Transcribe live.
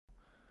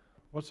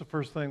What's the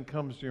first thing that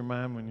comes to your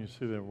mind when you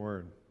see that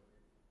word?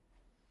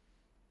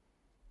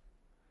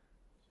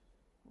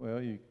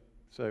 Well, you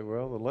say,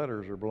 well, the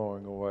letters are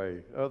blowing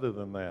away. Other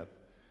than that,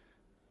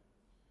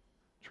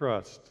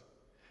 trust.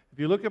 If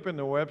you look up in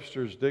the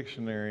Webster's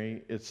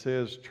dictionary, it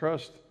says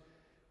trust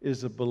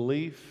is a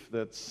belief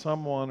that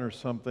someone or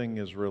something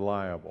is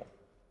reliable.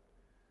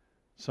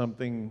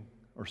 Something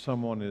or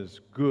someone is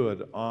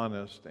good,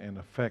 honest, and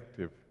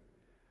effective.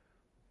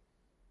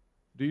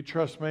 Do you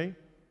trust me?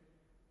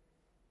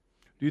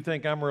 Do you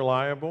think I'm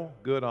reliable,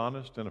 good,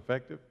 honest, and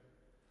effective?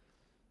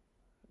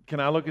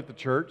 Can I look at the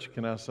church?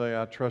 Can I say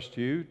I trust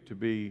you to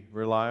be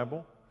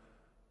reliable,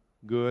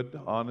 good,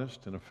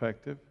 honest, and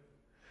effective?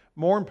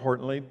 More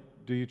importantly,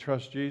 do you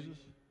trust Jesus?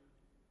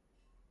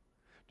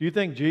 Do you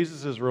think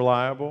Jesus is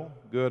reliable,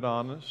 good,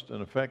 honest,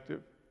 and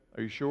effective?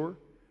 Are you sure?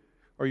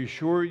 Are you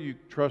sure you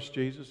trust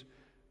Jesus?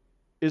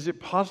 Is it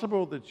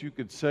possible that you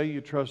could say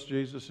you trust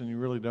Jesus and you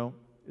really don't?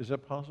 Is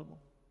that possible?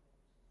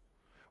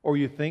 Or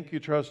you think you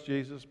trust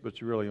Jesus, but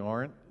you really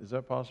aren't? Is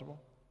that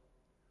possible?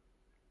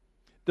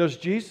 Does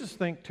Jesus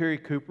think Terry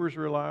Cooper is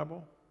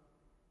reliable?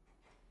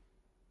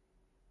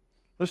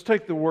 Let's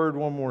take the word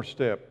one more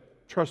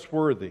step.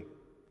 Trustworthy.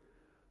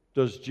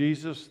 Does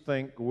Jesus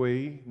think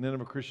we,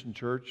 Nineveh Christian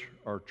Church,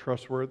 are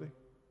trustworthy?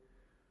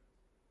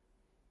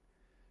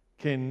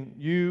 Can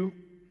you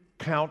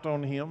count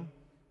on Him?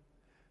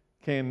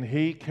 Can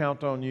He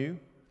count on you?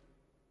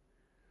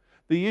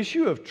 The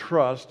issue of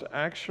trust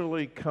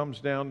actually comes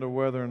down to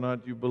whether or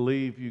not you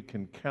believe you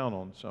can count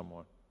on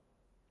someone.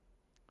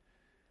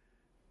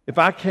 If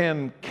I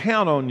can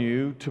count on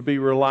you to be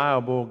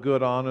reliable,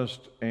 good,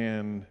 honest,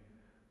 and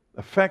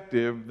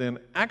effective, then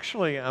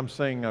actually I'm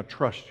saying I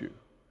trust you.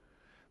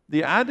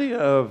 The idea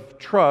of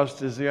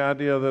trust is the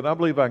idea that I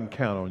believe I can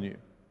count on you.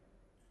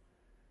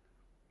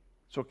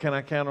 So can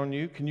I count on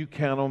you? Can you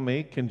count on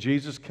me? Can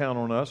Jesus count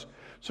on us?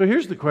 So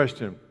here's the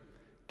question.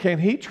 Can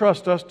He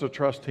trust us to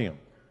trust Him?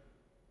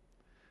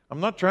 I'm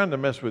not trying to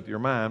mess with your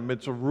mind, but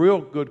it's a real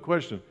good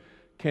question.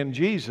 Can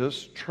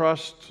Jesus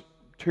trust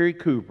Terry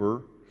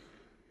Cooper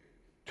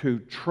to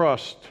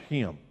trust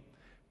Him?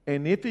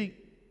 And if He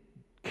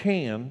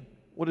can,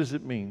 what does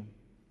it mean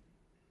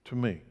to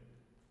me?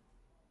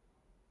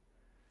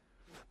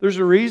 There's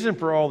a reason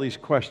for all these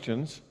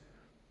questions.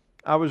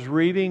 I was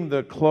reading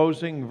the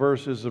closing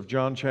verses of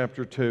John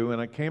chapter 2, and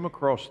I came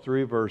across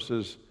 3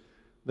 verses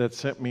that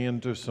sent me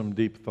into some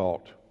deep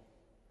thought.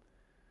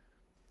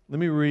 Let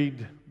me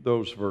read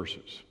those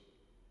verses.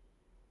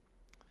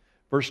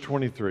 Verse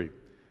 23.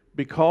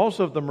 Because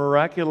of the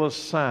miraculous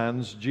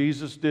signs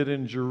Jesus did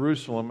in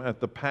Jerusalem at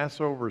the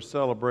Passover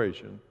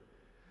celebration,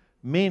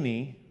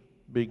 many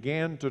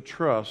began to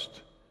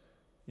trust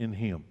in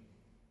Him.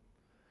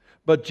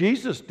 But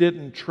Jesus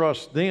didn't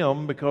trust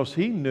them because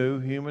He knew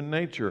human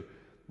nature.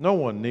 No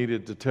one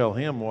needed to tell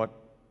Him what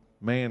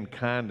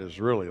mankind is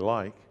really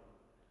like.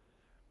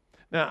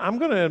 Now, I'm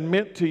going to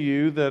admit to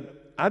you that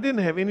I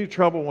didn't have any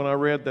trouble when I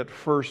read that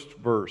first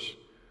verse,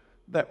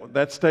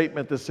 that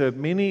statement that said,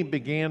 many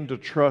began to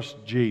trust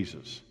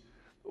Jesus.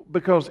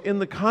 Because in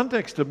the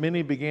context of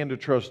many began to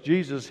trust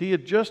Jesus, He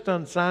had just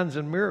done signs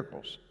and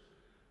miracles.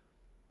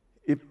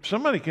 If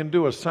somebody can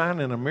do a sign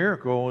and a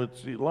miracle,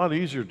 it's a lot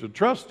easier to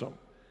trust them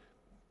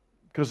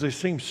because they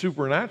seem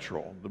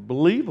supernatural,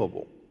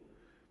 believable.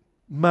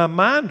 My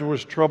mind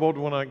was troubled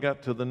when I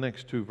got to the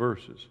next 2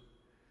 verses.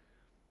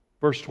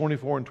 Verse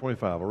 24 and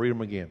 25, I'll read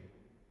them again.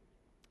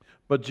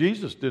 But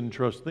Jesus didn't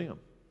trust them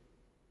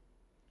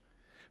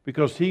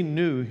because He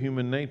knew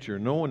human nature.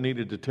 No one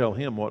needed to tell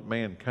Him what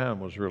mankind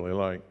was really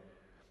like.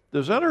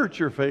 Does that hurt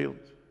your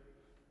feelings?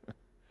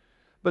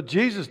 But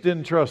Jesus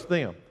didn't trust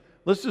them.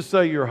 Let's just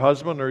say your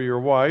husband or your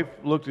wife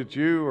looked at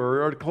you,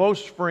 or a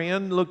close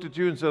friend looked at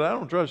you and said, I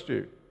don't trust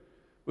you.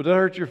 Would that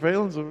hurt your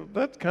feelings?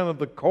 That's kind of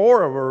the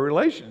core of a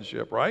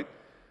relationship, right?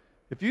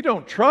 If you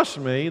don't trust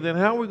me, then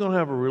how are we going to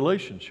have a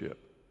relationship?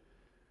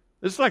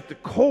 It's like the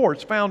core,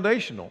 it's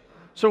foundational.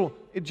 So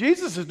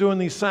Jesus is doing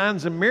these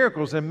signs and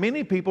miracles, and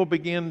many people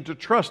begin to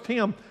trust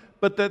Him.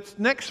 But that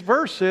next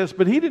verse says,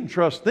 but He didn't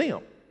trust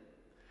them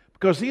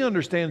because He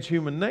understands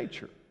human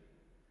nature.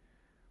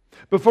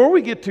 Before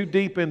we get too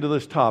deep into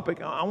this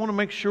topic, I want to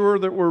make sure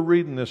that we're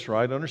reading this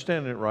right,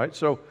 understanding it right.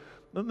 So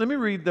let me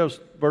read those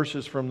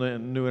verses from the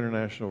New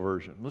International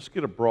Version. Let's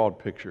get a broad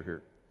picture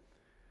here.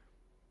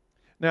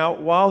 Now,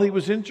 while He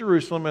was in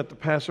Jerusalem at the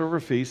Passover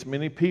feast,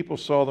 many people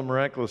saw the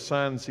miraculous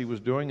signs He was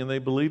doing, and they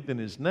believed in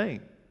His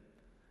name.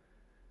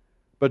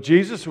 But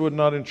Jesus would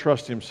not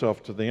entrust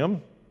Himself to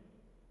them,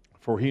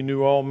 for He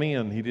knew all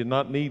men. He did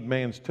not need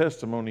man's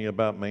testimony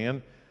about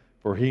man,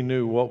 for He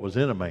knew what was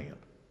in a man.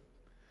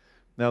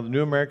 Now, the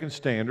New American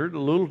Standard, a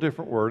little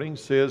different wording,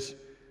 says,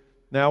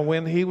 now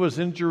when He was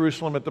in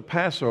Jerusalem at the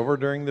Passover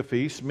during the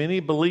feast, many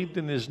believed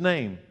in His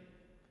name,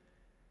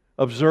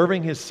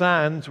 observing His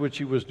signs which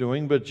He was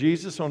doing, but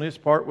Jesus on His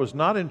part was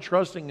not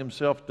entrusting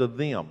Himself to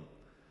them.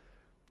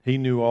 He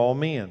knew all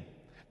men.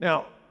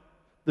 Now,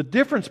 the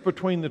difference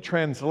between the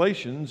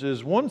translations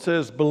is one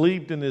says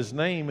believed in His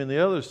name and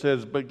the other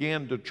says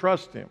began to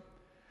trust Him.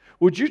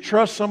 Would you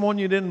trust someone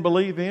you didn't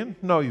believe in?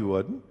 No, you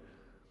wouldn't.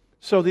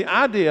 So the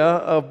idea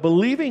of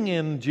believing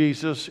in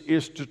Jesus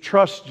is to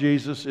trust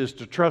Jesus, is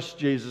to trust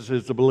Jesus,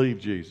 is to believe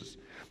Jesus.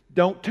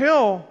 Don't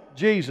tell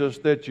Jesus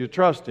that you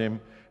trust Him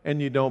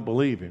and you don't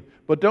believe Him.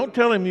 But don't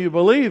tell Him you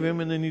believe Him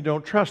and then you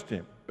don't trust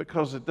Him,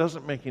 because it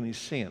doesn't make any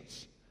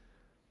sense.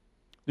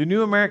 The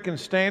New American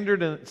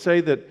Standard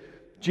say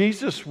that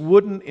Jesus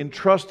wouldn't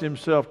entrust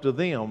Himself to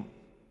them.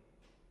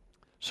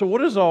 So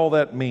what does all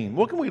that mean?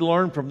 What can we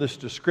learn from this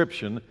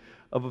description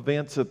of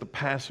events at the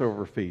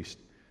Passover feast?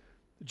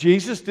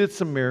 Jesus did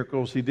some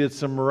miracles. He did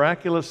some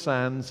miraculous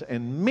signs,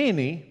 and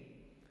many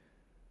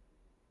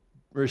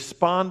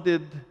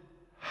responded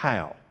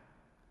how?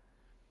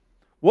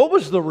 What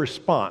was the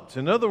response?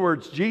 In other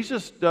words,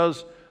 Jesus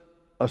does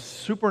a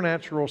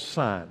supernatural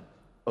sign,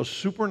 a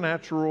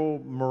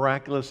supernatural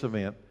miraculous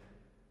event,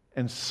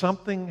 and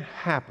something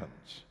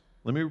happens.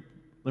 Let me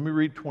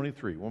read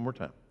 23 one more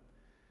time.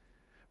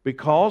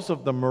 Because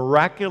of the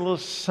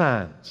miraculous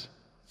signs,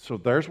 so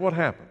there's what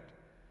happened.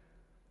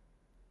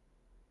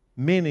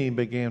 Many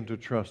began to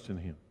trust in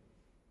Him.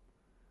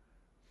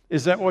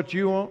 Is that what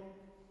you want?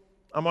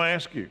 I'm going to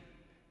ask you.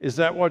 Is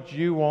that what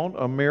you want?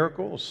 A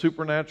miracle, a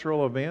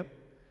supernatural event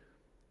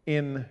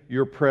in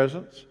your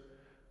presence?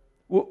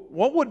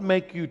 What would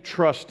make you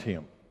trust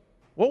Him?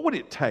 What would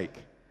it take?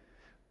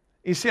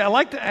 You see, I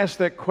like to ask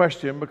that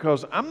question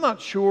because I'm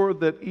not sure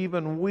that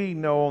even we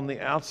know on the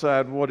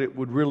outside what it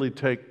would really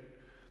take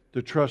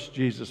to trust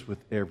Jesus with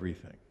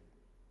everything.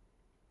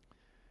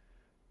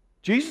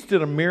 Jesus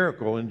did a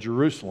miracle in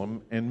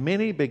Jerusalem, and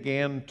many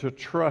began to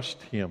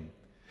trust Him.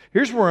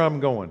 Here's where I'm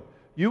going.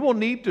 You will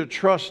need to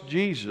trust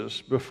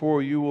Jesus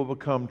before you will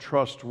become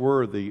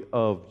trustworthy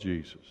of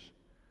Jesus.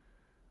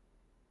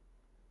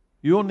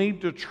 You'll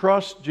need to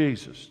trust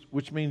Jesus,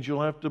 which means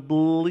you'll have to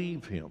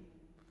believe Him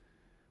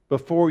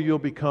before you'll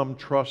become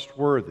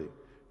trustworthy.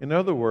 In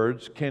other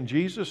words, can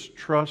Jesus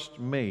trust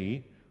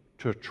me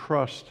to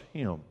trust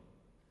Him?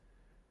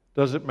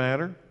 Does it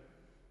matter?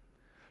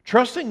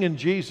 Trusting in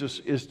Jesus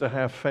is to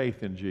have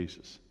faith in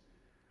Jesus.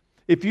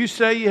 If you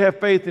say you have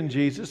faith in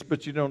Jesus,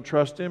 but you don't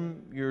trust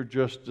Him, you're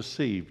just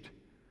deceived.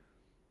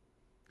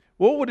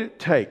 What would it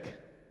take?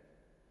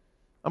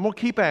 I'm going to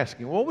keep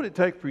asking. What would it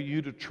take for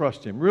you to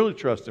trust Him, really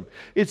trust Him?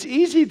 It's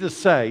easy to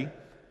say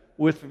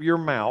with your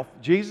mouth,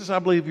 Jesus, I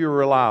believe you're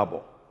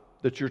reliable,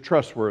 that you're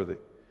trustworthy.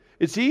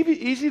 It's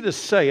easy to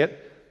say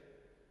it.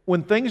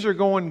 When things are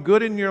going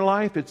good in your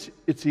life,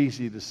 it's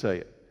easy to say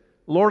it.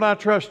 Lord, I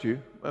trust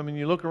you. I mean,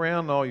 you look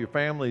around, all your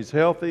family's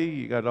healthy,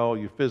 you got all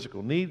your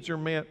physical needs are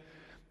met.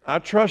 I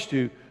trust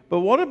you.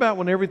 But what about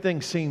when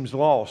everything seems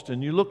lost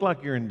and you look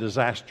like you're in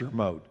disaster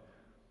mode?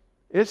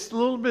 It's a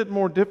little bit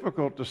more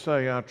difficult to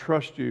say, I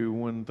trust you,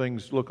 when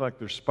things look like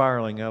they're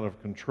spiraling out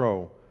of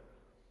control.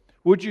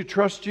 Would you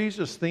trust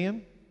Jesus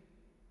then?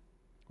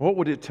 What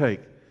would it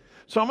take?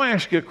 So I'm going to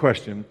ask you a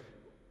question.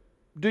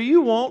 Do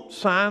you want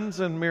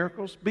signs and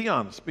miracles? Be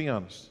honest, be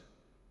honest.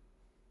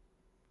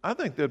 I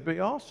think that'd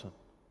be awesome.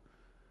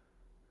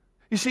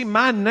 You see,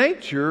 my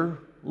nature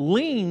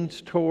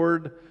leans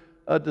toward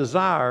a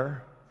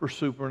desire for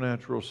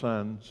supernatural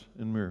signs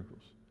and miracles.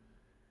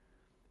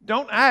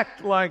 Don't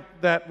act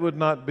like that would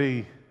not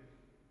be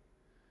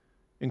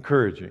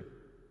encouraging.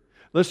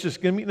 Let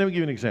me give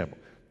you an example.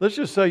 Let's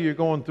just say you're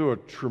going through a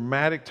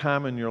traumatic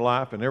time in your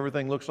life and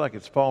everything looks like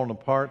it's falling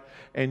apart,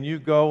 and you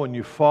go and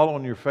you fall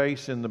on your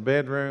face in the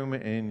bedroom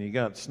and you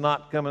got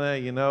snot coming out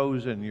of your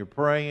nose and you're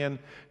praying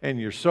and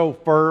you're so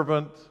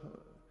fervent.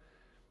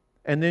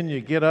 And then you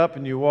get up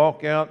and you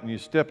walk out and you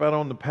step out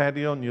on the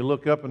patio and you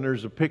look up and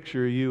there's a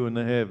picture of you in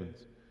the heavens,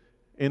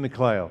 in the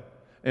cloud.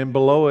 And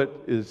below it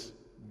is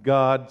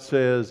God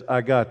says,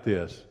 I got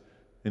this.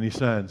 And He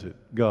signs it,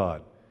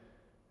 God.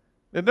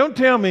 Now don't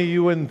tell me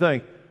you wouldn't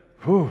think,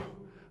 whew,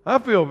 I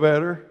feel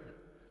better.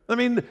 I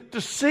mean, to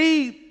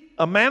see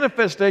a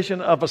manifestation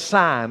of a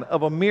sign,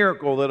 of a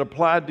miracle that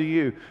applied to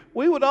you,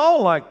 we would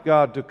all like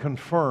God to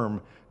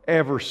confirm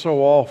ever so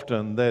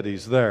often that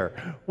He's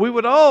there. We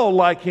would all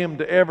like Him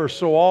to ever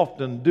so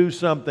often do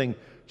something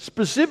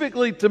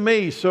specifically to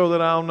me so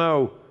that I'll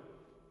know,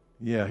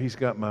 yeah, He's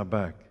got my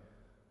back.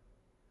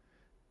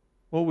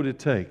 What would it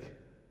take?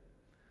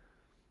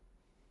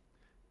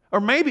 Or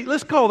maybe,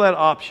 let's call that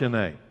option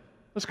A.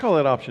 Let's call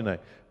that option A.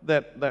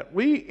 That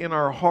we in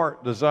our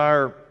heart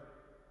desire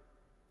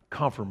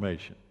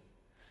confirmation.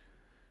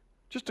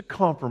 Just a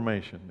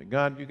confirmation that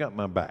God, you got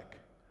my back.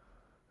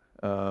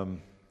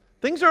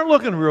 Things aren't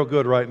looking real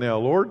good right now,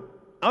 Lord.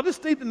 I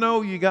just need to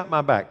know you got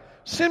my back.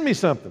 Send me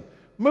something.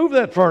 Move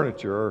that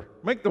furniture, or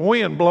make the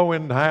wind blow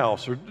in the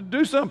house, or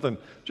do something.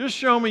 Just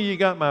show me you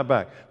got my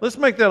back. Let's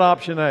make that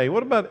option A.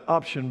 What about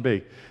option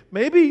B?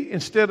 Maybe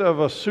instead of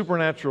a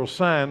supernatural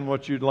sign,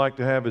 what you'd like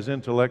to have is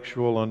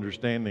intellectual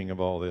understanding of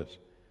all this.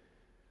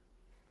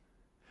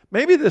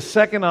 Maybe the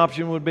second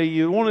option would be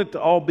you want it to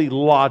all be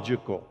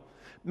logical.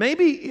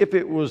 Maybe if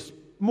it was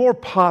more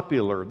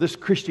popular, this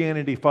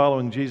Christianity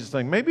following Jesus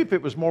thing, maybe if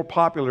it was more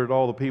popular to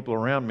all the people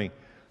around me,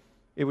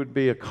 it would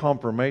be a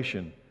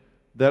confirmation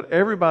that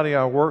everybody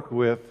I work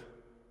with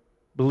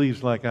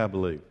believes like I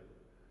believe.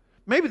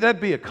 Maybe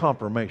that'd be a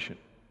confirmation.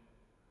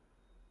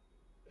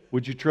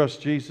 Would you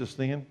trust Jesus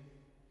then?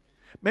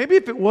 Maybe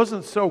if it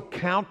wasn't so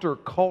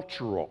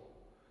countercultural,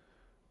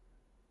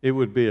 it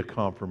would be a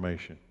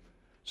confirmation.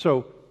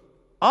 So,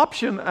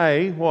 option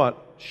A,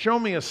 what? Show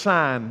me a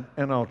sign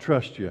and I'll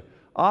trust you.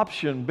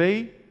 Option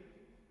B,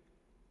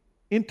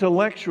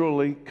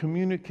 intellectually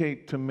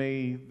communicate to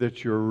me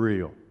that you're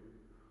real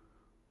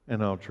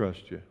and I'll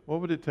trust you.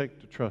 What would it take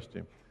to trust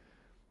Him?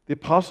 The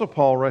Apostle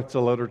Paul writes a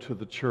letter to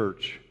the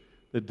church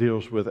that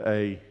deals with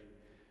A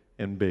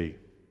and B.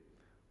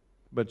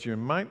 But you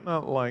might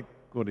not like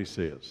what he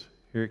says.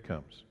 Here it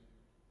comes.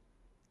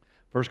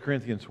 1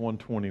 Corinthians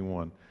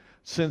 1:21.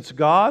 Since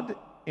God,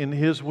 in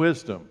His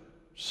wisdom,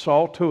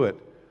 saw to it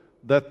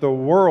that the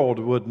world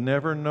would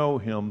never know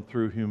Him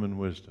through human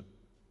wisdom.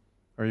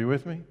 Are you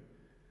with me?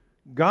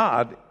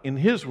 God, in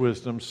His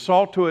wisdom,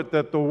 saw to it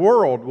that the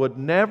world would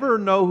never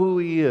know who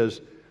He is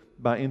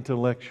by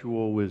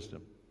intellectual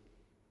wisdom.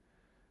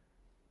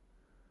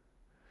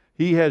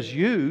 He has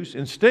used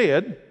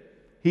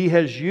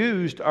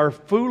our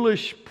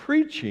foolish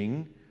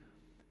preaching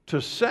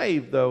to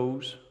save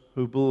those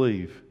who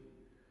believe.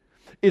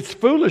 It's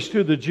foolish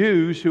to the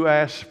Jews who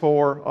ask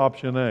for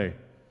option A.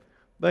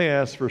 They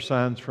ask for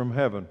signs from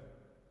heaven.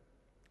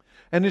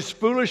 And it's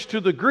foolish to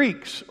the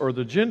Greeks or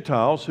the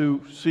Gentiles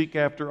who seek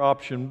after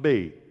option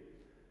B,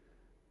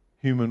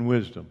 human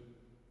wisdom.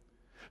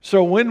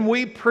 So when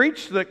we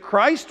preach that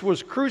Christ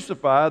was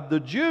crucified, the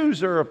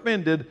Jews are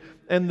offended,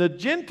 and the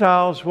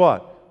Gentiles,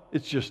 what?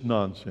 It's just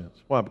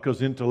nonsense. Why?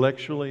 Because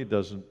intellectually it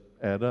doesn't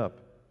add up.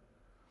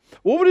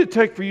 What would it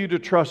take for you to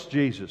trust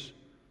Jesus?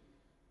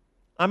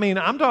 I mean,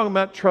 I'm talking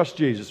about trust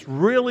Jesus.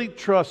 Really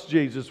trust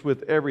Jesus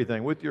with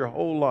everything, with your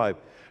whole life.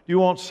 Do you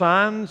want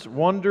signs,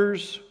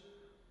 wonders,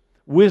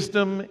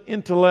 wisdom,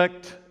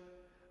 intellect,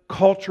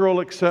 cultural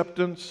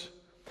acceptance?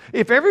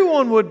 If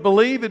everyone would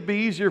believe, it'd be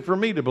easier for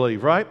me to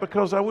believe, right?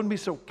 Because I wouldn't be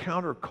so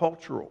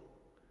countercultural.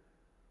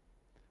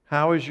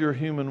 How is your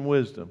human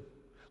wisdom?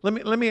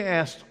 Let me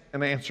ask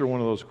and answer one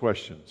of those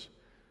questions.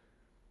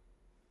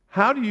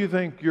 How do you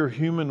think your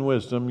human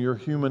wisdom, your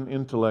human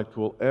intellect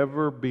will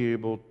ever be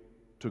able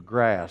to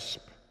grasp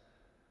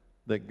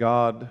that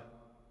God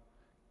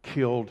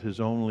killed His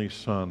only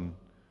Son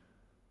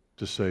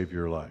to save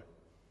your life?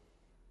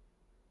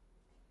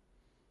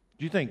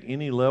 Do you think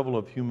any level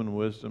of human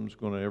wisdom is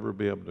going to ever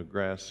be able to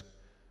grasp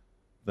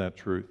that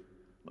truth?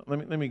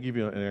 Let me give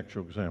you an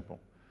actual example.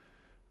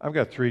 I've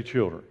got 3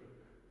 children.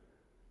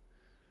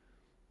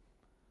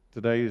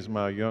 Today is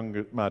my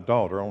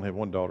daughter. I only have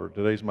one daughter.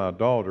 Today's my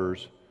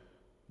daughter's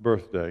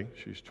birthday.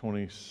 She's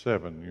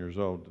 27 years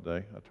old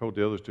today. I told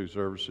the other 2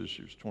 services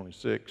she was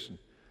 26, and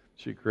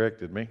she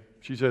corrected me.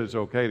 She said it's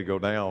okay to go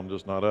down,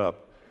 just not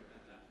up.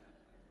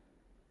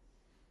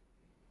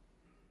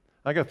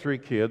 I got 3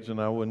 kids,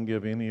 and I wouldn't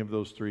give any of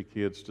those 3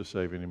 kids to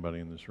save anybody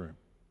in this room.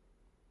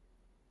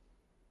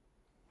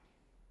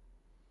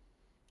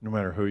 No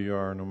matter who you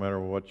are, no matter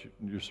what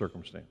your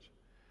circumstance.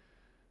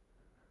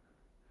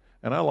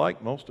 And I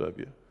like most of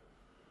you.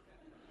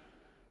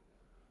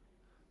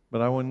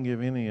 But I wouldn't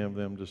give any of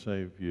them to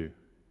save you.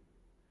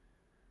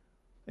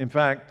 In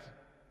fact,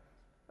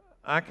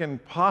 I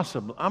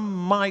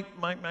might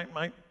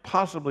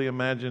possibly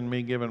imagine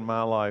me giving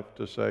my life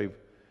to save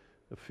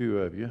a few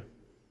of you.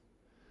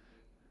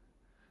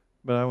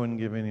 But I wouldn't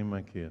give any of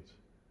my kids.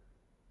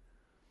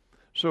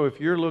 So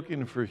if you're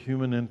looking for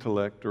human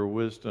intellect or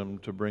wisdom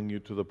to bring you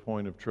to the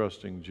point of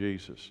trusting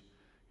Jesus,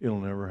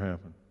 it'll never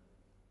happen.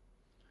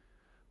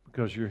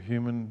 Because your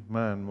human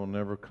mind will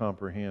never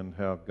comprehend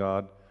how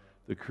God,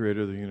 the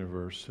creator of the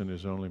universe, sent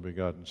His only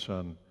begotten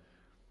Son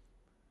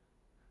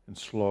and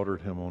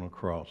slaughtered Him on a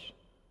cross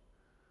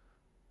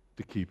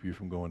to keep you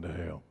from going to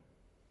hell.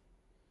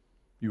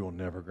 You will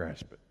never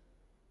grasp it.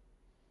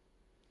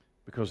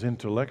 Because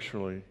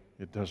intellectually,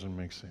 it doesn't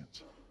make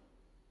sense.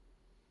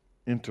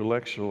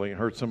 Intellectually, I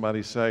heard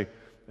somebody say,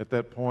 at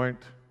that point,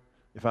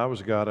 if I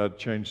was God, I'd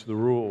change the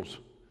rules.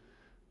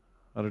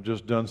 I'd have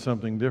just done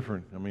something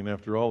different. I mean,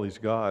 after all, He's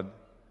God.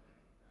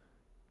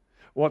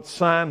 What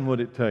sign would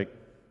it take?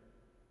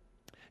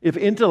 If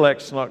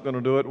intellect's not going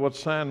to do it, what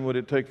sign would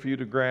it take for you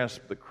to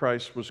grasp that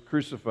Christ was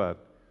crucified?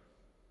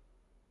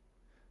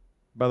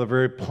 By the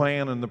very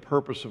plan and the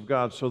purpose of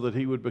God, so that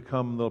He would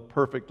become the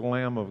perfect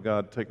Lamb of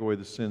God, take away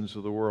the sins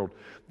of the world.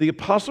 The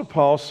Apostle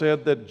Paul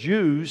said that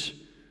Jews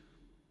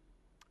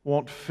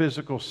want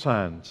physical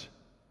signs.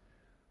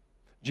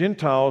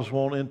 Gentiles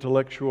want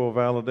intellectual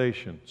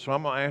validation. So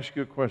I'm going to ask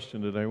you a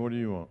question today. What do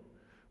you want?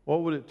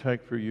 What would it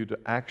take for you to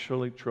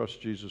actually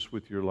trust Jesus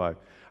with your life?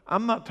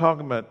 I'm not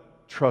talking about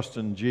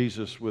trusting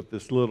Jesus with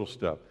this little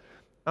stuff.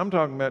 I'm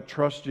talking about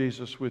trust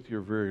Jesus with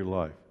your very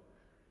life.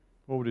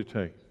 What would it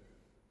take?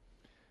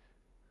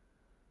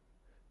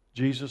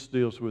 Jesus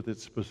deals with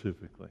it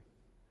specifically.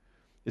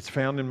 It's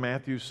found in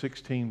Matthew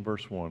 16,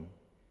 verse 1.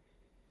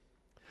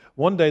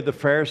 One day the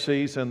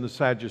Pharisees and the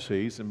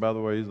Sadducees, and by the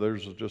way,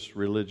 those are just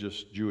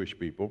religious Jewish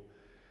people.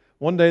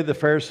 One day the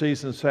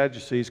Pharisees and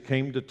Sadducees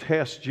came to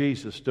test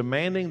Jesus,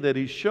 demanding that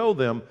He show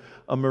them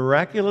a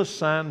miraculous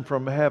sign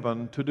from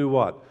heaven to do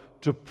what?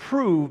 to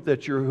prove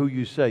that you're who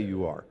you say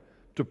you are,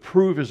 to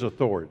prove his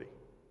authority.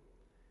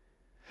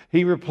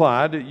 He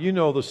replied, you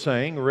know the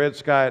saying, red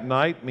sky at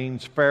night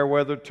means fair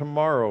weather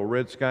tomorrow.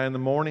 Red sky in the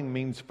morning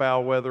means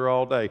foul weather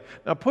all day.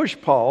 Now push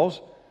pause.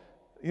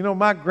 You know,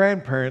 my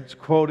grandparents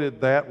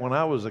quoted that when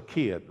I was a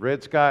kid.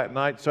 Red sky at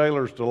night,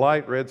 sailor's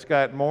delight. Red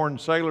sky at morn,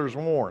 sailor's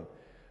warn.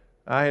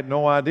 I had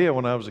no idea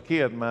when I was a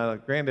kid. My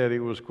granddaddy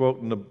was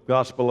quoting the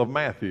Gospel of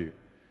Matthew.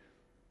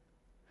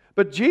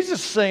 But Jesus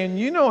is saying,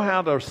 you know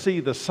how to see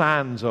the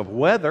signs of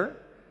weather.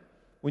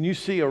 When you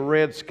see a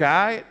red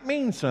sky, it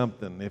means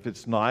something, if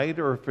it's night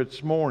or if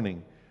it's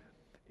morning.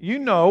 You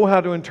know how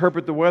to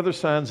interpret the weather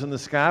signs in the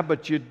sky,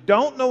 but you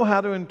don't know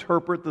how to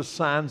interpret the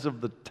signs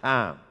of the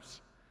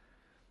times.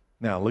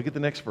 Now, look at the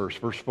next verse,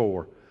 verse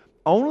 4.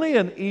 Only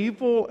an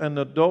evil and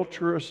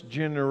adulterous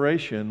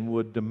generation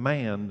would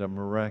demand a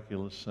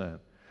miraculous sign.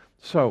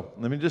 So,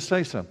 let me just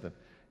say something.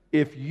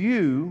 If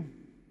you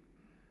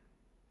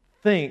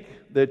think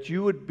that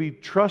you would be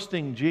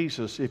trusting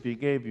Jesus if he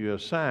gave you a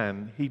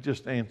sign, he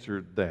just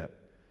answered that.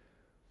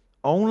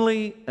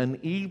 Only an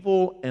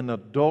evil and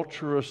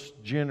adulterous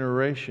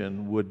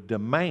generation would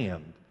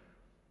demand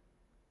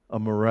a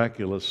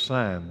miraculous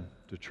sign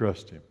to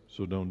trust him.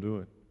 So don't do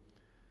it.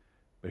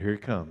 But here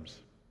it comes.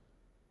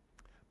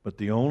 But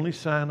the only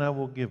sign I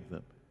will give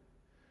them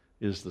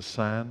is the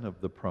sign of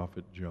the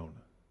prophet Jonah.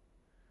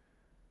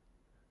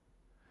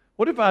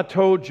 What if I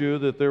told you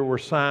that there were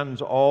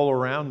signs all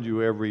around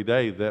you every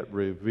day that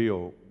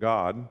reveal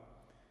God?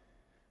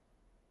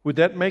 Would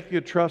that make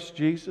you trust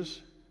Jesus?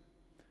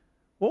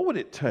 What would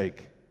it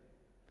take?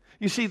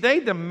 You see, they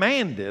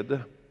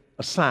demanded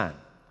a sign.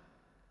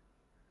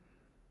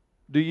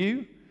 Do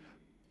you?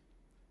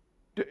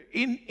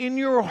 In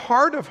your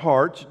heart of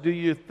hearts, do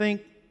you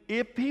think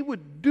if he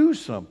would do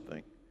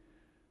something,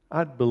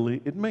 I'd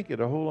believe? It'd make it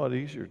a whole lot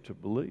easier to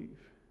believe.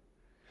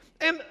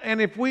 And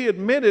if we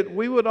admit it,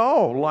 we would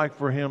all like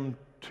for him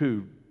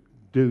to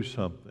do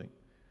something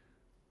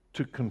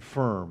to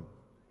confirm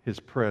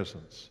his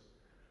presence.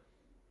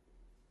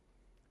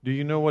 Do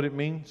you know what it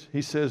means?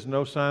 He says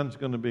no sign's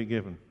going to be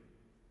given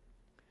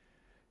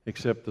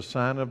except the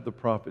sign of the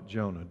prophet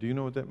Jonah. Do you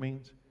know what that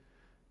means?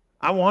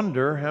 I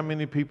wonder how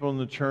many people in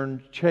the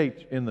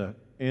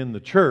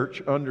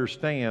church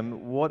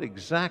understand what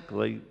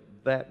exactly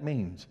that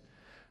means.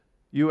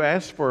 You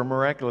ask for a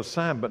miraculous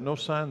sign, but no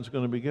sign is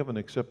going to be given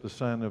except the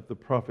sign of the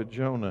prophet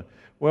Jonah.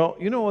 Well,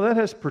 you know, that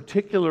has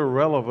particular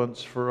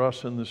relevance for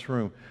us in this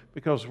room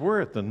because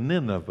we're at the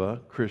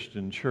Nineveh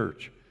Christian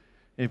Church.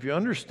 If you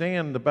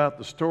understand about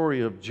the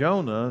story of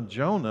Jonah,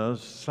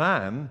 Jonah's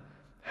sign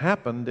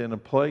happened in a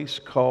place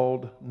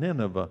called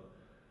Nineveh.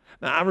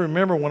 Now, I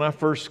remember when I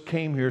first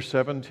came here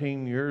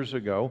 17 years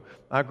ago,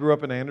 I grew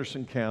up in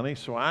Anderson County,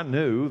 so I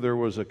knew there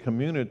was a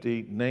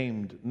community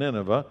named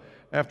Nineveh.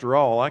 After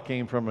all, I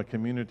came from a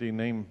community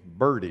named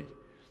Birdie.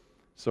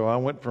 So I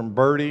went from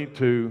Birdie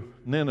to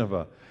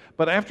Nineveh.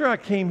 But after I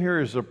came here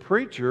as a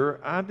preacher,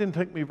 it didn't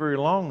take me very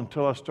long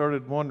until I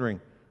started wondering,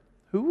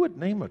 who would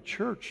name a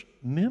church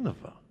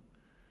Nineveh?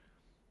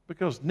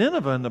 Because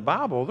Nineveh in the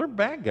Bible, they're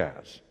bad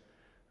guys.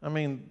 I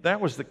mean,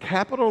 that was the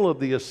capital of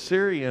the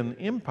Assyrian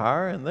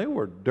Empire, and they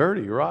were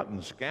dirty,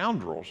 rotten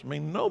scoundrels. I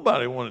mean,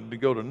 nobody wanted to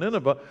go to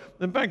Nineveh.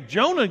 In fact,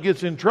 Jonah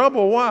gets in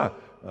trouble. Why?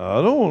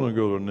 I don't want to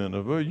go to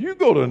Nineveh. You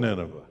go to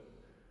Nineveh.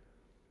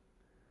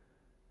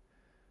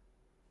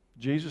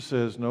 Jesus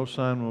says, no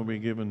sign will be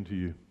given to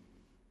you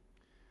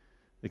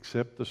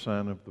except the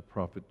sign of the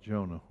prophet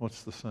Jonah.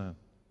 What's the sign?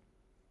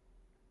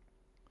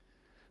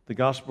 The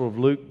Gospel of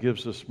Luke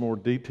gives us more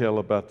detail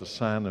about the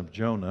sign of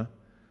Jonah.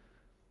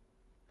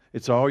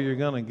 It's all you're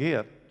going to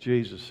get,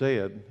 Jesus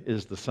said,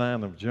 is the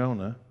sign of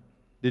Jonah.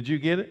 Did you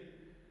get it?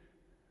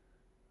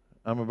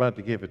 I'm about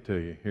to give it to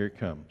you. Here it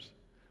comes.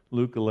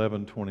 Luke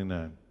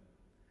 11:29.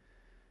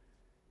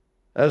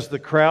 As the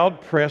crowd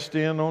pressed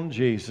in on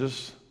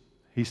Jesus,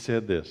 he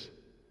said this,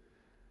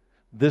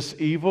 "This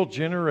evil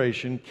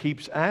generation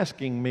keeps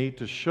asking me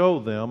to show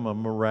them a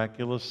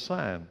miraculous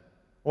sign."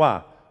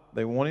 Why?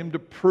 They want him to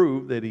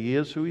prove that he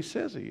is who he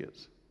says he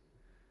is.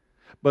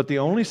 "But the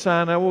only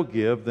sign I will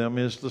give them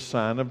is the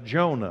sign of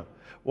Jonah."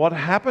 What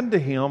happened to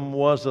him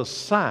was a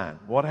sign.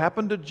 What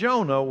happened to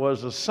Jonah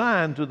was a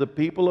sign to the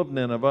people of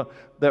Nineveh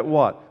that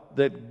what?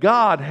 That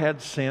God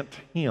had sent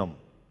him.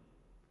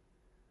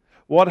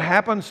 What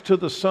happens to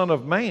the Son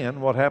of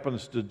Man, what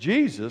happens to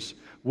Jesus,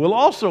 will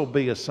also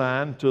be a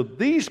sign to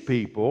these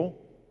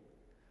people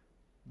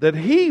that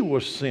he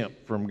was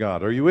sent from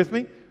God. Are you with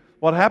me?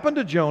 What happened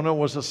to Jonah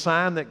was a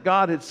sign that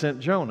God had sent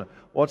Jonah.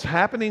 What's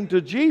happening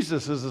to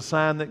Jesus is a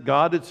sign that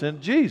God had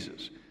sent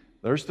Jesus.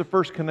 There's the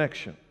first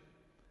connection.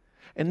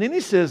 And then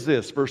he says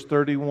this, verse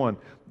 31,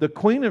 "The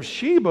Queen of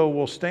Sheba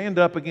will stand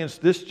up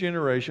against this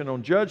generation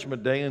on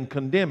Judgment Day and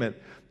condemn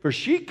it, for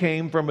she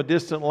came from a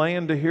distant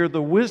land to hear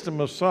the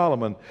wisdom of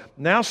Solomon.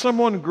 Now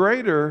someone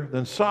greater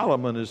than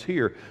Solomon is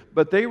here."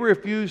 But they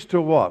refused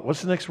to what?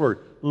 What's the next word?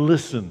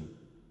 Listen.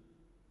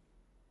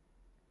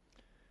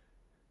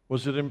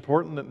 Was it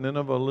important that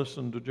Nineveh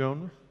listened to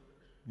Jonah?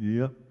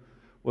 Yeah.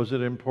 Was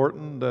it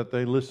important that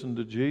they listened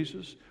to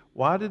Jesus?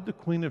 Why did the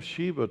Queen of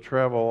Sheba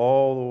travel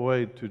all the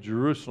way to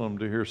Jerusalem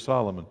to hear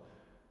Solomon?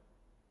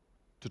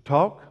 To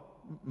talk?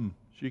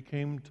 She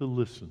came to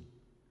listen.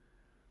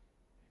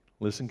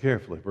 Listen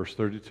carefully, verse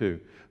 32.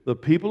 The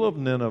people of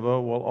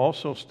Nineveh will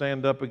also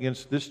stand up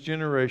against this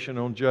generation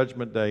on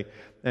Judgment Day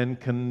and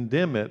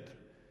condemn it,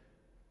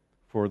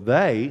 for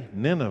they,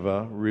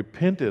 Nineveh,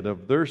 repented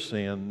of their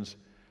sins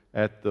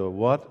at the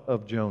what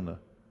of Jonah?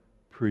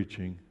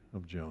 Preaching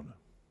of Jonah.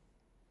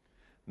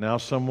 Now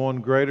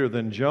someone greater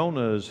than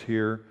Jonah is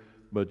here,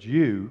 but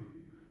you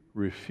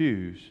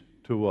refuse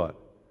to what?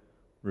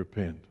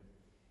 Repent.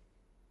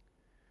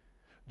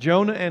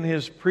 Jonah and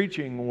his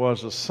preaching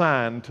was a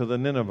sign to the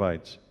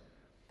Ninevites,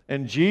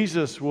 and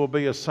Jesus will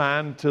be a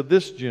sign to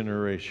this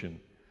generation.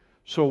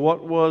 So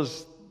what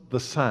was the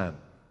sign?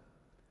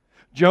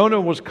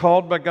 Jonah was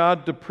called by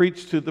God to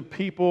preach to the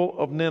people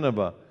of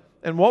Nineveh.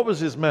 And what was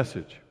his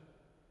message?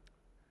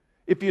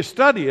 If you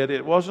study it,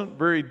 it wasn't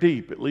very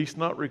deep, at least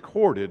not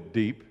recorded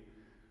deep.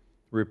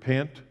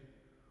 Repent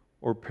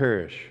or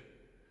perish.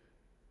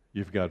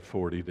 You've got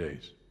 40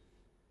 days.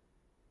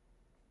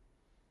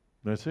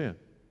 That's it.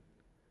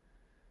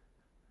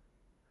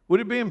 Would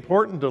it be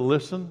important to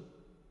listen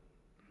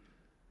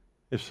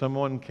if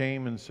someone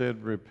came and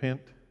said,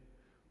 repent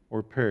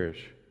or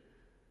perish?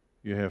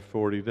 You have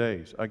 40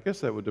 days. I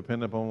guess that would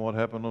depend upon what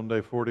happened on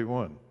day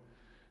 41,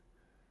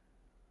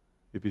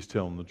 if he's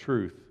telling the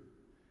truth.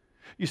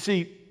 You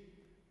see,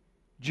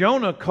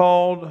 Jonah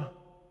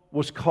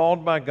was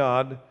called by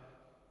God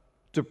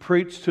to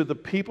preach to the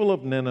people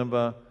of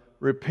Nineveh,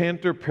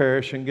 repent or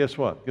perish, and guess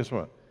what? Guess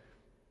what?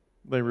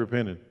 They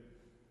repented.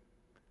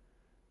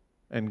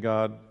 And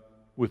God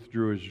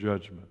withdrew his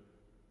judgment.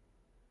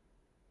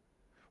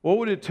 What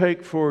would it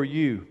take for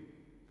you?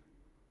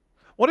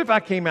 What if I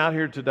came out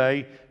here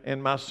today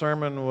and my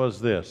sermon was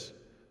this: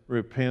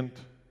 repent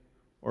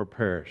or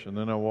perish, and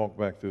then I walked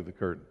back through the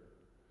curtain?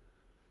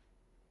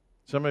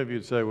 Some of you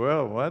would say,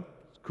 well, that's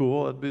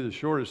cool. That'd be the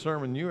shortest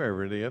sermon you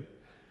ever did.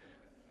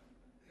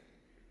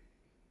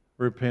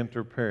 Repent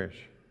or perish.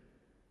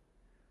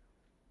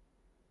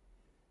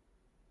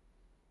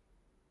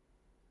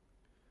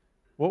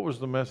 What was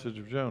the message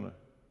of Jonah?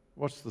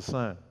 What's the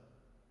sign?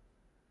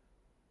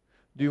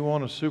 Do you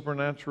want a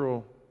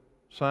supernatural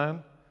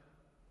sign?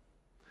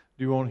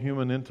 Do you want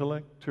human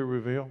intellect to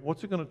reveal?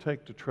 What's it going to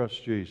take to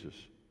trust Jesus?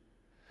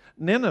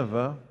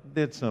 Nineveh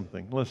did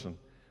something. Listen,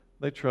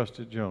 they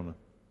trusted Jonah.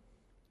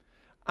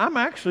 I'm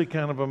actually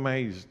kind of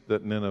amazed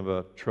that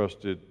Nineveh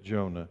trusted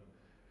Jonah.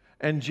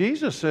 And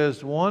Jesus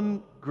says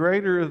one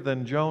greater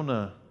than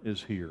Jonah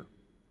is here.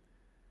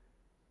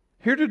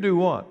 Here to do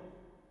what?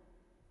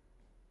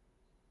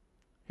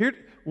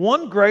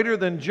 One greater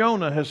than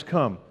Jonah has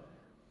come.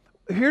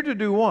 Here to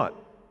do what?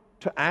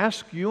 To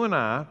ask you and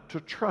I to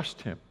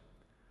trust him.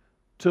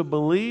 To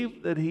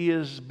believe that he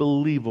is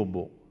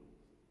believable.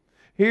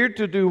 Here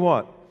to do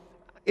what?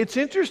 It's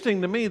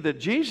interesting to me that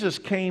Jesus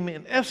came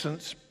in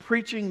essence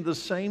preaching the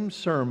same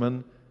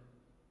sermon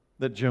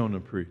that Jonah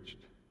preached.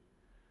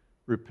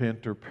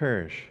 Repent or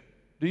perish.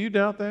 Do you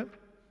doubt that?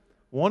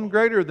 One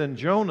greater than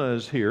Jonah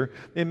is here.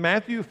 In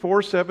Matthew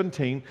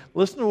 4:17,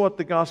 listen to what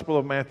the Gospel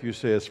of Matthew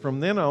says.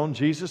 From then on,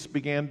 Jesus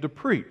began to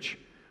preach.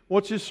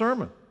 What's his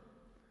sermon?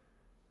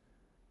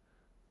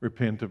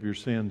 Repent of your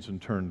sins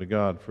and turn to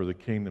God, for the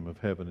kingdom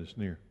of heaven is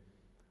near.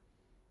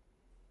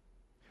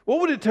 What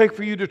would it take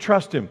for you to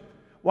trust him?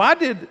 Why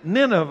did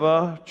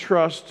Nineveh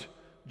trust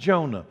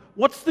Jonah?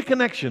 What's the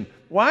connection?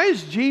 Why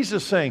is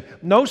Jesus saying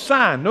no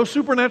sign, no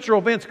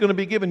supernatural event's going to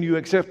be given you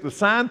except the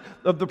sign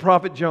of the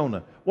prophet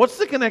Jonah? What's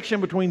the connection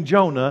between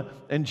Jonah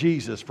and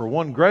Jesus? For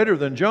one greater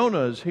than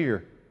Jonah is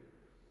here.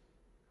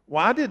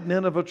 Why did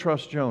Nineveh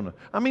trust Jonah?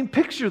 I mean,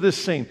 picture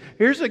this scene.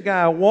 Here's a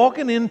guy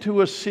walking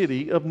into a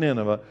city of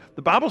Nineveh.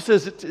 The Bible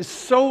says it is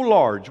so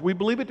large. We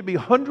believe it to be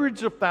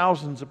hundreds of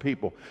thousands of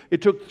people.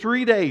 It took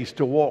 3 days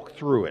to walk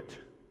through it.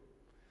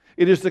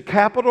 It is the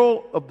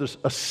capital of the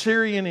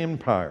Assyrian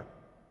Empire.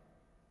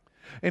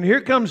 And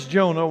here comes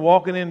Jonah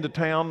walking into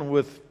town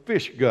with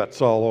fish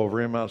guts all over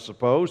him, I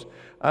suppose.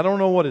 I don't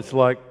know what it's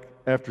like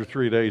after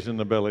 3 days in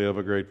the belly of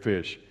a great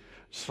fish.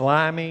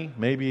 Slimy,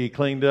 maybe he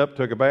cleaned up,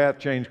 took a bath,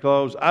 changed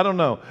clothes, I don't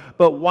know.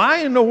 But why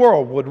in the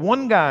world would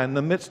one guy in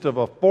the midst of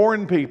a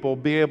foreign people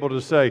be able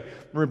to say,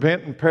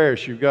 repent and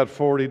perish, you've got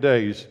 40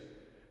 days,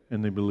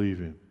 and they believe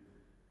him?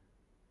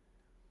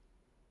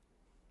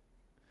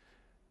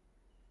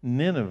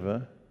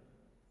 Nineveh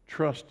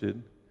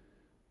trusted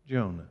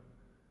Jonah.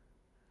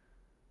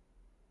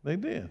 They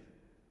did.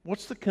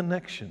 What's the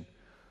connection?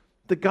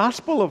 The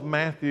Gospel of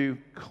Matthew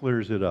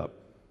clears it up.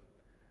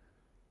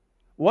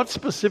 What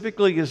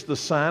specifically is the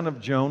sign of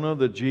Jonah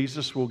that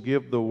Jesus will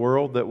give the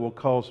world that will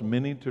cause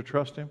many to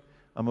trust him?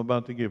 I'm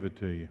about to give it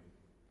to you.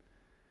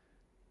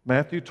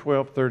 Matthew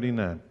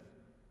 12:39.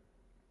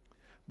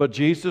 But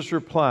Jesus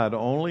replied,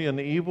 only an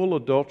evil,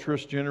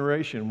 adulterous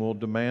generation will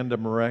demand a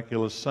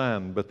miraculous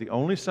sign, but the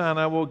only sign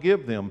I will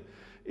give them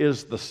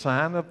is the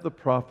sign of the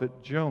prophet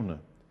Jonah.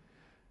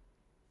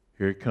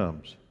 Here it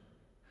comes.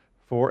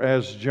 For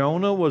as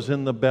Jonah was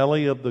in the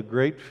belly of the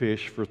great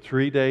fish for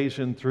 3 days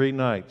and 3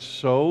 nights,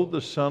 so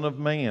the Son of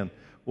Man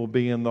will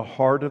be in the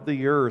heart of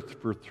the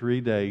earth for 3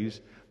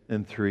 days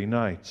and 3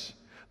 nights.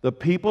 The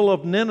people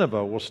of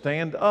Nineveh will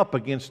stand up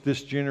against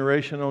this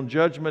generation on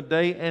Judgment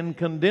Day and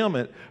condemn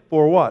it.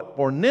 For what?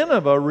 For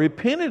Nineveh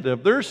repented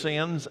of their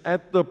sins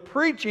at the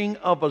preaching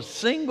of a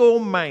single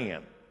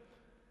man,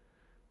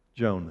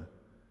 Jonah.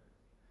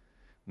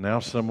 Now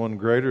someone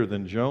greater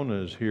than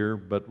Jonah is here,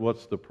 but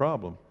what's the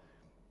problem?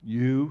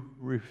 You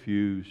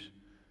refuse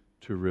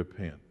to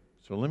repent.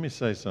 So let me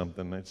say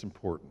something that's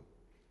important.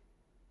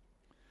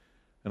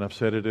 And I've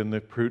said it in the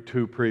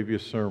 2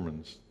 previous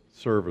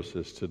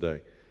services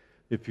today.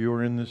 If you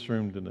are in this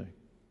room today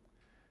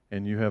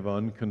and you have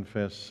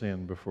unconfessed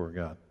sin before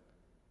God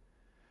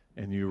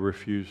and you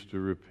refuse to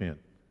repent,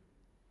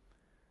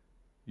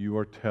 you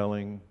are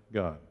telling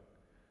God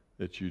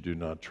that you do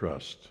not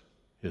trust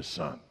His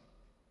Son.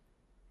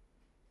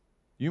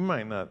 You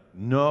might not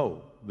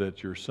know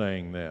that you're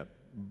saying that,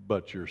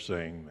 but you're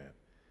saying that.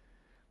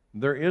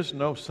 There is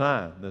no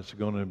sign that's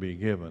going to be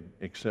given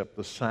except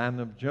the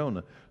sign of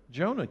Jonah.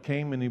 Jonah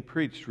came and he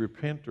preached,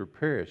 repent or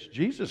perish.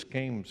 Jesus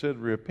came and said,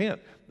 repent.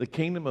 The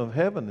kingdom of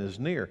heaven is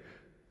near.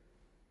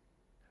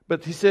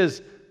 But he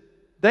says,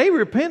 they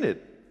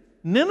repented.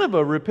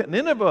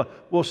 Nineveh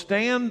will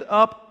stand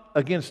up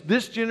against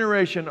this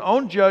generation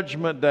on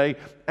Judgment Day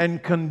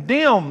and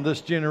condemn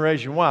this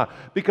generation. Why?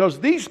 Because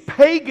these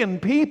pagan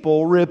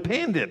people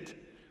repented.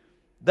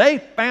 They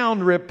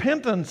found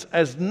repentance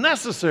as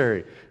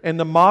necessary. And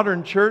the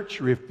modern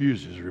church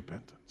refuses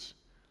repentance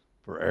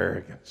for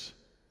arrogance.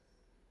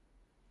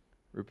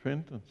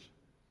 Repentance.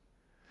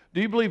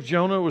 Do you believe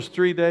Jonah was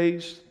 3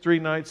 days, 3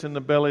 nights in the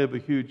belly of a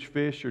huge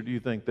fish, or do you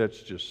think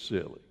that's just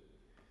silly?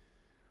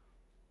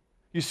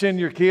 You send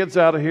your kids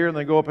out of here and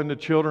they go up into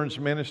children's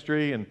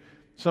ministry, and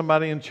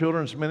somebody in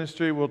children's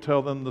ministry will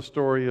tell them the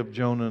story of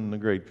Jonah and the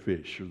great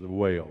fish or the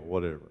whale,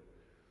 whatever.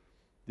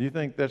 Do you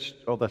think that's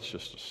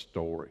just a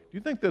story? Do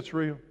you think that's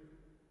real? Do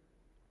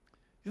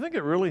you think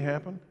it really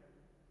happened?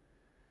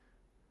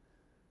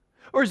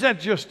 Or is that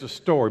just a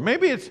story?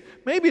 Maybe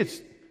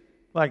it's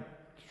like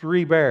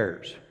 3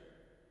 bears.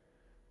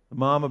 The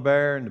mama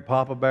bear and the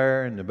papa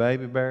bear and the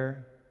baby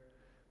bear.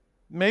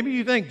 Maybe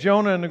you think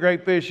Jonah and the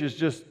great fish is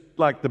just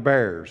like the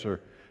bears,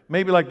 or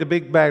maybe like the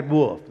big bad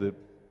wolf, the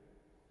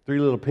 3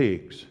 little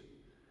pigs.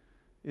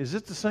 Is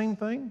it the same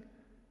thing?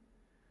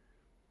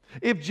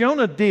 If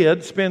Jonah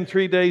did spend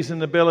 3 days in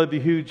the belly of a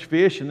huge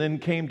fish and then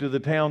came to the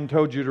town and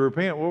told you to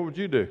repent, what would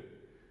you do?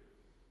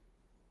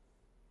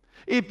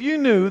 If you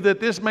knew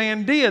that this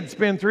man did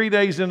spend 3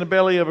 days in the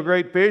belly of a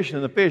great fish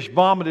and the fish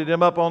vomited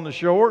him up on the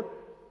shore,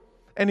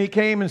 and he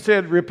came and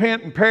said,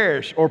 repent and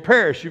perish, or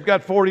perish, you've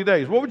got 40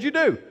 days, what would you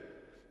do?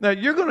 Now,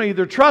 you're going to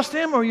either trust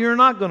him or you're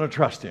not going to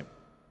trust him.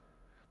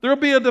 There'll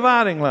be a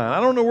dividing line. I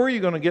don't know where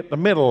you're going to get the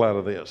middle out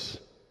of this.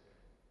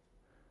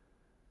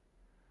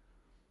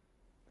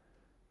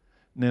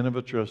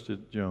 Nineveh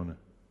trusted Jonah.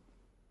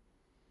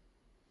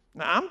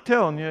 Now, I'm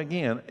telling you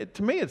again,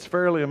 to me it's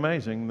fairly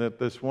amazing that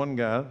this one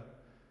guy,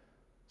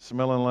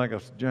 smelling like a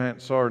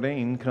giant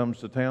sardine, comes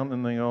to town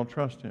and they all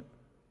trust him.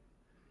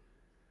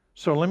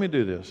 So let me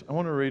do this. I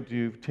want to read to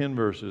you 10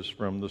 verses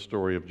from the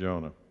story of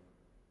Jonah.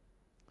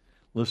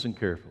 Listen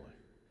carefully.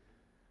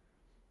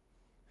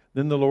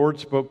 Then the Lord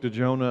spoke to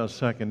Jonah a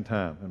second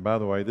time. And by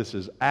the way, this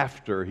is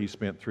after he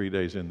spent 3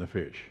 days in the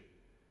fish.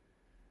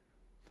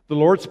 The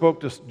Lord spoke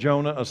to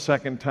Jonah a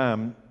second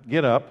time.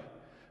 Get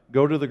up,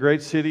 go to the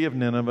great city of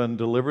Nineveh and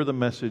deliver the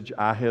message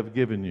I have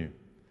given you.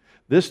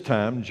 This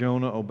time,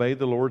 Jonah obeyed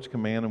the Lord's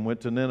command and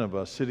went to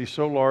Nineveh, a city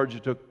so large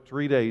it took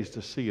 3 days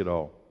to see it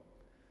all.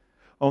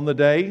 On the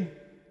day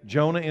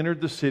Jonah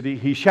entered the city,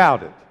 he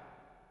shouted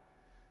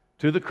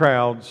to the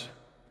crowds,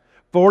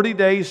 40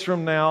 days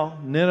from now,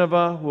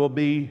 Nineveh will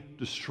be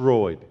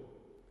destroyed.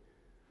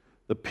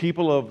 The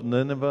people of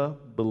Nineveh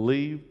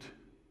believed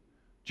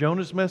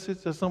Jonah's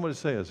message. That's not what it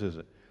says, is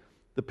it?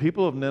 The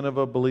people of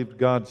Nineveh believed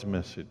God's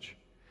message.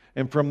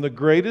 And from the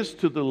greatest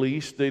to the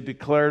least, they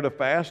declared a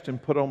fast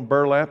and put on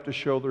burlap to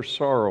show their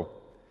sorrow.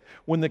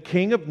 When the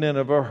king of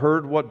Nineveh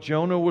heard what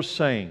Jonah was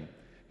saying,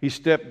 he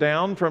stepped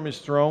down from his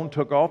throne,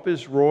 took off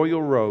his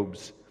royal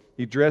robes.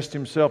 He dressed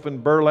himself in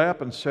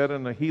burlap and sat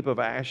in a heap of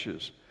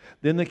ashes.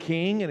 Then the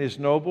king and his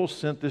nobles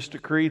sent this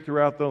decree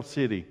throughout the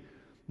city.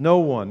 No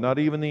one, not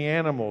even the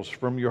animals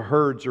from your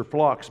herds or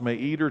flocks, may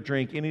eat or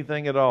drink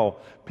anything at all.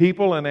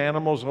 People and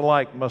animals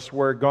alike must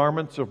wear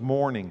garments of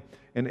mourning,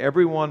 and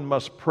everyone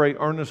must pray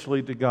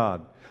earnestly to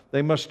God.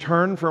 They must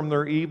turn from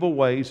their evil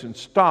ways and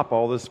stop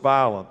all this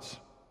violence.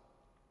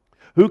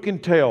 Who can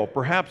tell?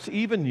 Perhaps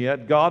even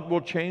yet God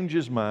will change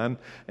His mind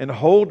and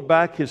hold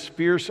back His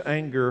fierce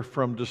anger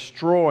from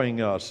destroying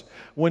us.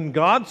 When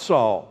God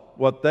saw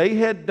what they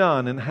had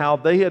done and how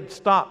they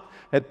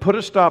had put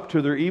a stop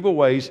to their evil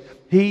ways,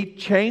 He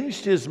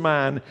changed His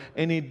mind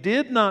and He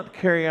did not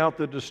carry out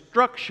the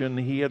destruction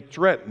He had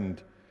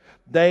threatened.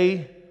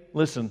 They,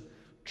 listen,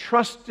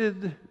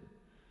 trusted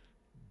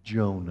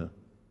Jonah.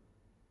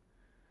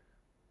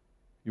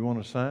 You want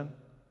a sign?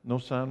 no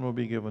sign will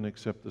be given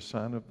except the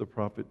sign of the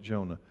prophet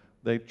Jonah.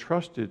 They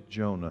trusted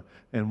Jonah,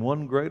 and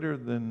one greater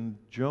than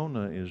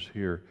Jonah is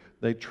here.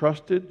 They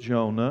trusted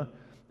Jonah,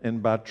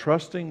 and by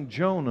trusting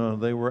Jonah,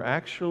 they were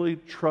actually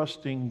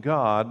trusting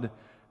God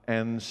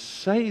and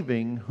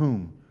saving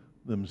whom?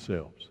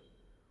 Themselves.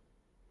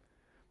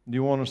 Do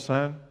you want a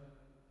sign?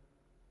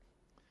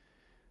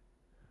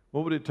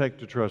 What would it take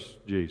to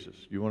trust Jesus?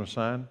 You want a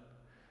sign?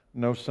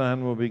 No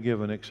sign will be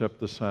given except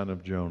the sign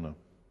of Jonah.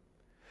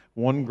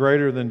 One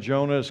greater than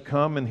Jonah has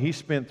come, and he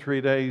spent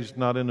 3 days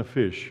not in a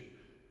fish,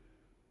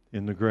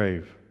 in the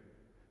grave.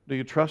 Do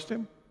you trust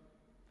him?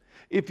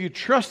 If you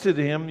trusted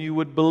him, you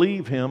would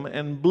believe him,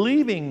 and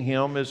believing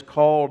him is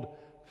called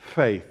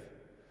faith.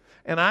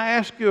 And I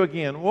ask you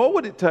again, what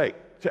would it take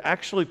to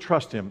actually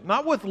trust him?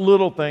 Not with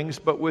little things,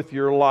 but with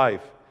your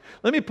life.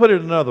 Let me put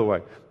it another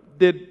way.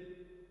 Did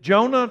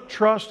Jonah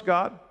trust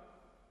God?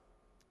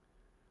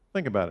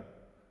 Think about it.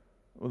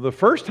 Well, the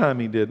first time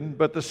he didn't,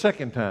 but the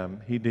second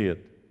time he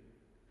did.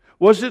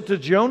 Was it to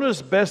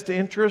Jonah's best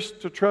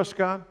interest to trust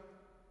God?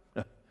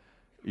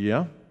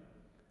 Yeah.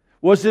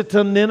 Was it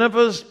to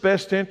Nineveh's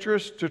best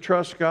interest to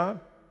trust God?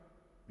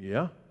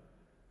 Yeah.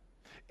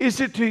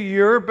 Is it to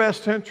your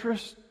best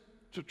interest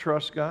to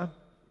trust God?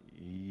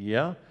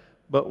 Yeah.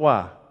 But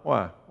why?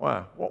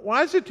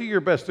 Why is it to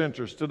your best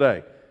interest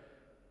today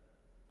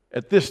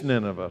at this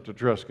Nineveh to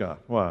trust God?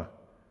 Why?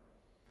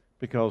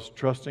 Because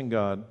trusting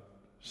God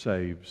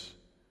saves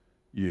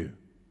you.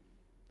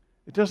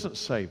 It doesn't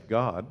save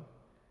God.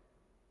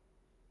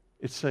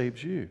 It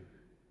saves you.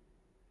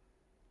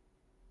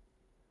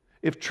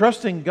 If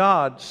trusting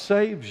God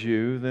saves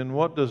you, then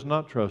what does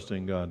not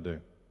trusting God do?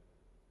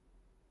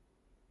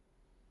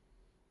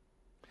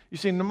 You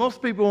see,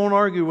 most people won't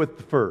argue with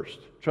the first.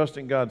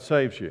 Trusting God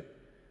saves you.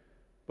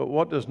 But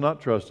what does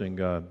not trusting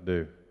God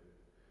do?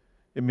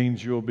 It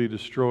means you'll be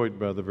destroyed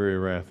by the very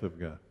wrath of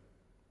God.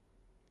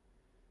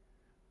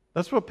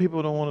 That's what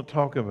people don't want to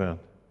talk about.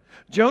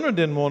 Jonah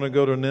didn't want to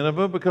go to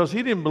Nineveh because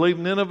he didn't believe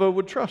Nineveh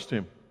would trust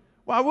him.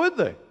 Why would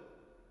they?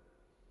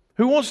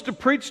 Who wants to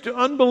preach to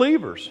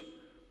unbelievers?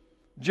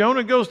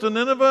 Jonah goes to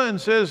Nineveh and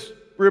says,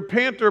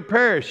 repent or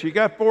perish. You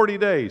got 40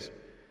 days.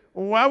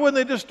 Well, why wouldn't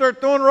they just start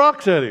throwing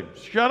rocks at him?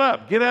 Shut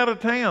up. Get out of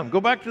town.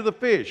 Go back to the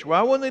fish.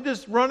 Why wouldn't they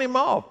just run him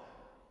off?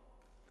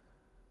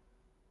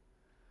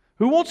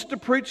 Who wants to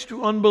preach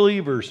to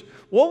unbelievers?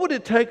 What would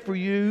it take for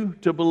you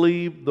to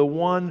believe the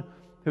one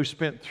who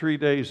spent 3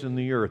 days in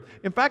the earth?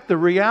 In fact, the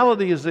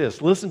reality is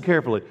this. Listen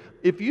carefully.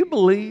 If you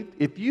believed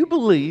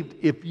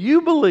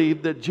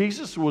that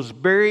Jesus was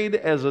buried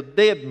as a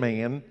dead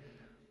man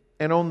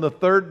and on the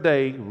third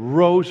day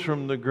rose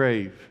from the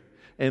grave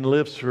and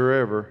lives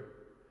forever,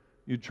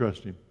 you'd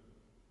trust him.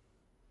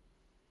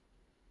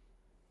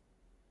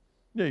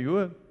 Yeah, you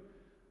would.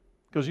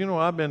 Because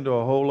I've been to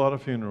a whole lot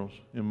of funerals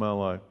in my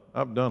life.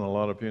 I've done a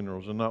lot of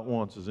funerals, and not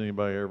once has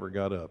anybody ever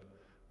got up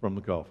from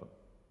the coffin.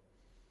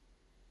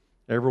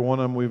 Every one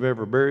of them we've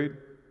ever buried,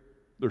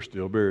 they're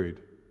still buried.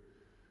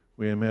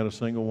 We haven't had a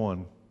single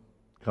one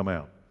come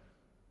out.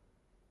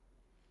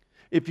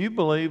 If you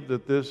believe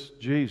that this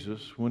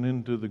Jesus went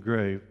into the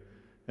grave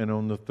and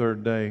on the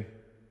third day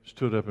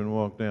stood up and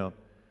walked out,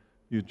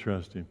 you'd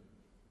trust him.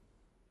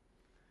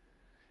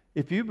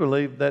 If you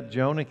believe that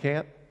Jonah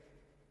cat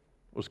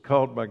was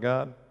called by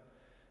God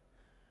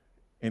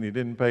and he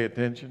didn't pay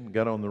attention,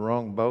 got on the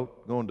wrong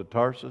boat going to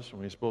Tarsus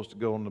when he was supposed to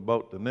go on the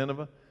boat to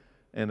Nineveh,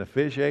 and a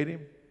fish ate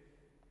him,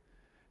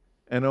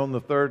 and on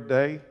the third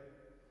day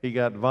he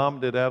got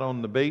vomited out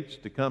on the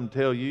beach to come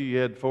tell you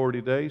had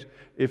 40 days.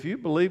 If you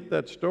believed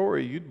that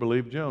story, you'd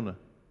believe Jonah.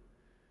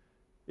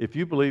 If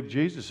you believe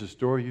Jesus'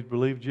 story, you'd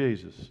believe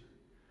Jesus.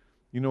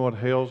 You know what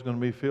hell's going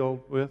to be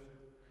filled with?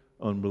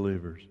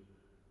 Unbelievers.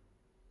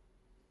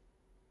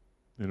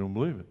 They don't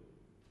believe it.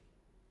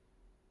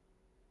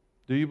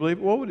 Do you believe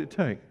it? What would it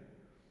take?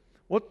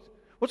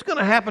 What's going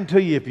to happen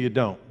to you if you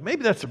don't?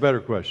 Maybe that's a better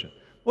question.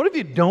 What if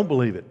you don't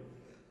believe it?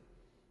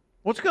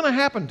 What's going to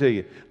happen to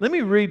you? Let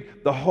me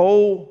read the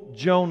whole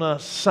Jonah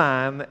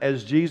sign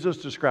as Jesus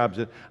describes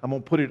it. I'm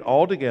going to put it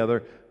all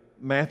together.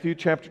 Matthew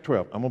chapter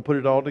 12. I'm going to put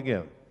it all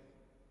together.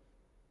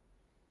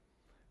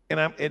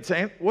 And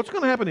what's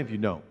going to happen if you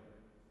don't?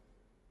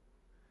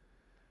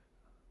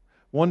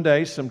 One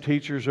day, some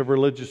teachers of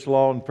religious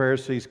law and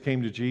Pharisees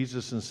came to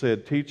Jesus and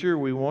said, "Teacher,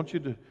 we want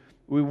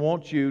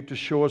you to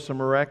show us a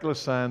miraculous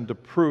sign to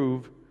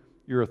prove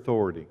your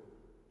authority."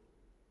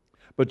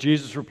 But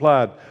Jesus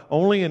replied,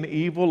 "Only an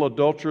evil,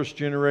 adulterous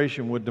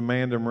generation would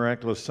demand a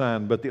miraculous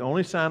sign, but the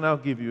only sign I'll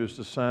give you is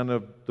the sign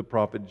of the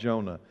prophet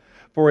Jonah.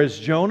 For as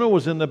Jonah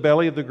was in the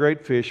belly of the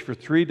great fish for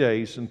 3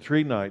 days and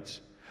 3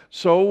 nights,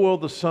 so will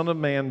the Son of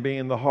Man be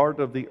in the heart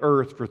of the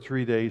earth for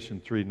 3 days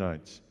and 3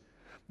 nights.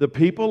 The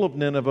people of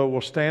Nineveh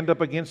will stand up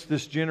against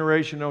this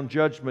generation on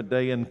Judgment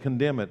Day and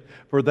condemn it,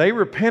 for they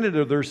repented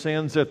of their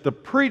sins at the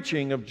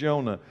preaching of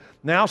Jonah.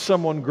 Now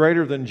someone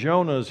greater than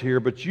Jonah is here,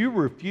 but you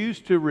refuse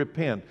to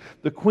repent.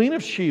 The Queen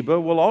of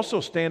Sheba will also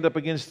stand up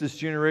against this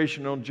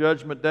generation on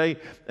Judgment Day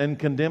and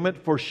condemn it,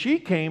 for she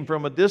came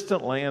from a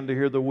distant land to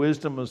hear the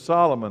wisdom of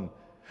Solomon.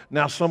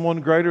 Now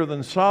someone greater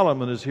than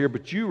Solomon is here,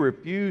 but you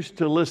refuse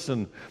to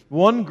listen.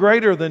 One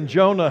greater than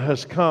Jonah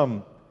has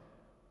come.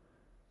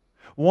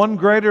 One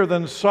greater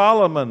than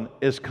Solomon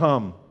is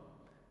come.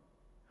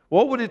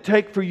 What would it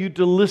take for you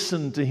to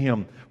listen to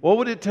him? What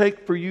would it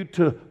take for you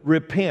to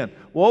repent?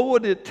 What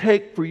would it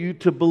take for you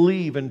to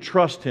believe and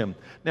trust him?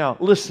 Now,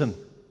 listen.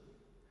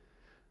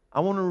 I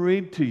want to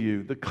read to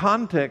you the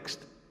context.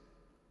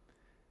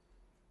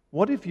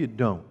 What if you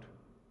don't?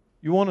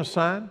 You want a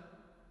sign?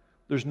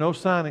 There's no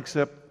sign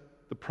except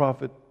the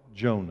prophet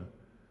Jonah.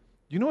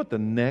 Do you know what the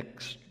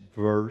next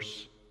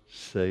verse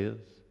says?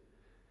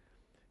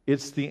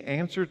 It's the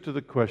answer to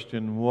the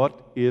question,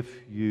 what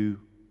if you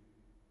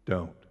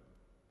don't?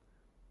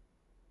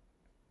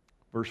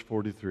 Verse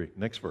 43,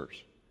 next verse.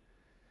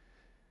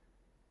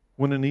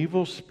 When an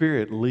evil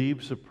spirit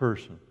leaves a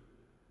person,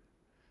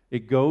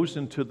 it goes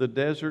into the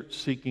desert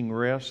seeking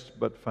rest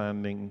but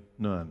finding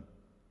none.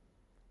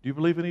 Do you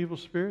believe in evil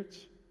spirits?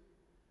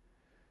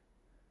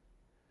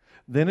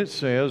 Then it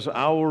says,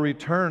 I will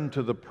return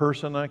to the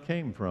person I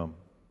came from.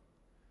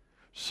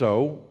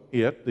 So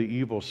it, the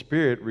evil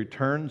spirit,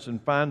 returns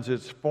and finds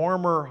its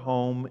former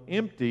home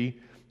empty,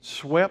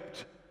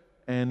 swept,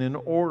 and in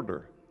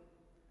order.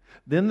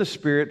 Then the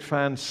spirit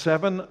finds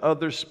 7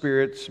 other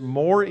spirits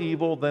more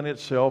evil than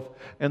itself,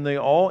 and they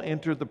all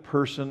enter the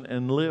person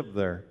and live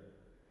there.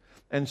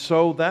 And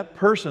so that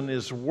person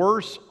is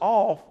worse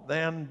off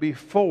than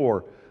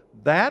before.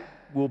 That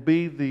will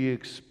be the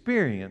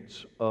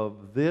experience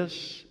of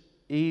this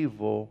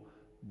evil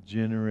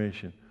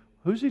generation.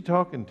 Who's he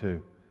talking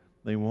to?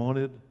 They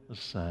wanted a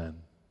sign.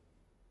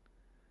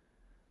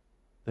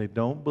 They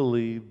don't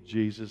believe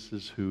Jesus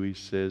is who he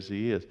says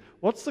he is.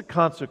 What's the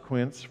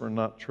consequence for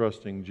not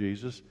trusting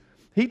Jesus?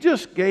 He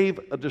just gave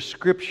a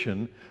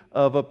description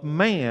of a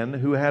man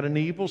who had an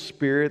evil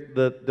spirit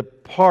that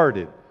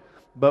departed.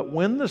 But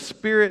when the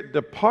spirit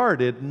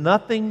departed,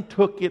 nothing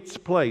took its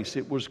place.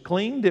 It was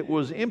cleaned, it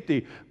was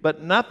empty,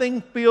 but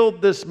nothing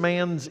filled this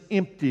man's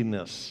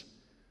emptiness.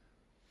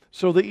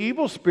 So the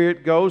evil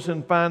spirit goes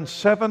and finds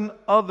 7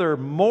 other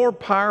more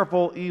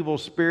powerful evil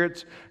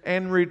spirits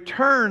and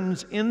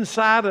returns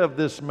inside of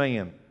this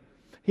man.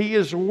 He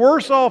is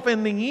worse off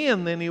in the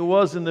end than he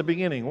was in the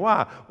beginning.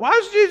 Why? Why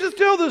does Jesus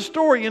tell this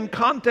story in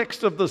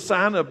context of the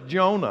sign of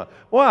Jonah?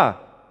 Why?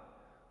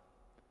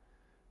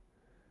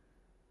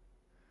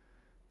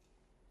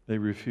 They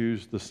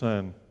refused the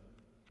sign.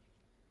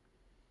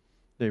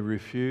 They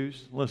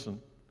refused,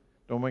 listen,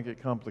 don't make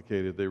it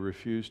complicated. They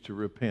refused to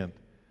repent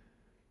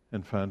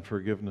and find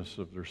forgiveness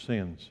of their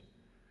sins.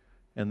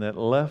 And that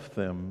left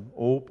them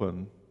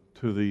open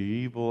to the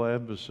evil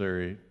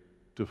adversary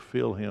to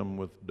fill him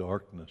with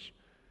darkness.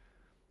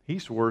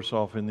 He's worse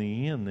off in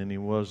the end than he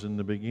was in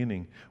the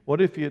beginning.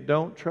 What if you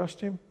don't trust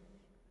him?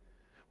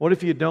 What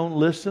if you don't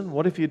listen?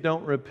 What if you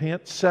don't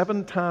repent?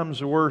 7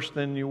 times worse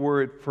than you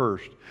were at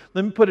first.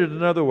 Let me put it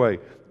another way.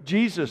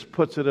 Jesus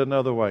puts it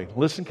another way.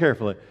 Listen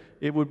carefully.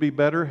 It would be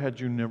better had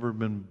you never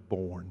been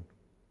born.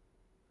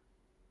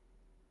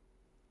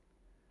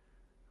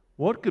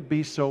 What could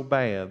be so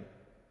bad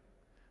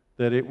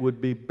that it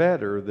would be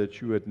better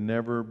that you had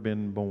never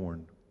been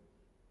born?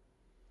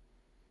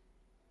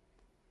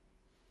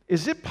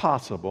 Is it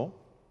possible,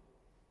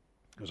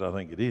 because I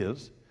think it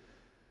is,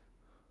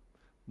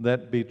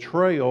 that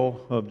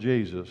betrayal of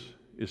Jesus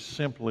is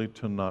simply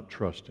to not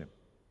trust him?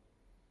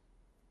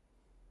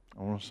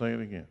 I want to say it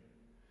again.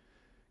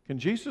 Can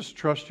Jesus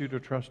trust you to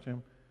trust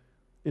him?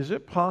 Is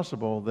it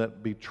possible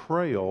that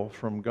betrayal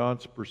from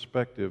God's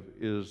perspective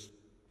is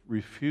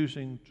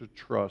refusing to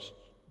trust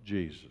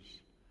Jesus?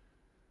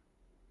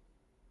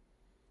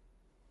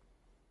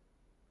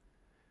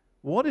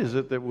 What is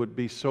it that would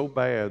be so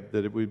bad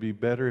that it would be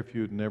better if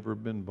you had never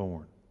been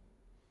born?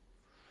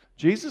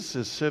 Jesus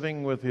is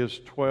sitting with his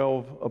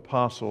 12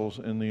 apostles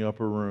in the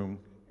upper room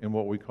in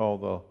what we call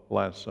the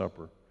Last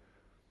Supper.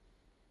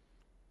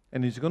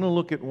 And he's going to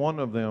look at one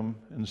of them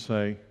and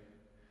say,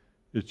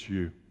 "It's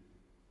you."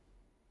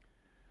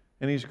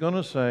 And he's going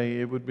to say,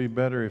 "It would be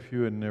better if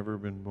you had never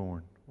been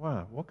born."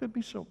 Why? What could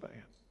be so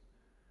bad?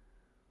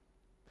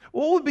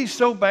 What would be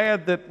so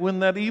bad that when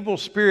that evil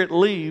spirit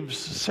leaves,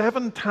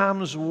 7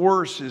 times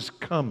worse is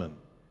coming?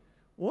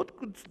 What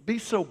could be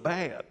so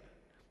bad?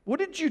 What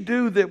did you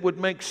do that would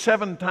make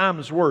 7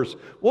 times worse?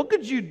 What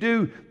could you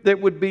do that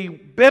would be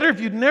better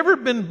if you'd never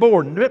been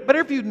born, better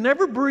if you'd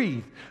never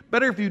breathed,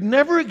 better if you'd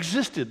never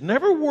existed,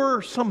 never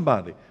were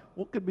somebody?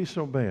 What could be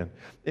so bad?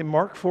 In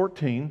Mark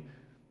 14,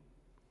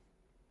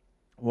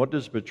 what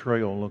does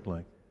betrayal look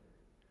like?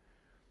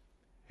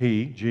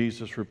 He,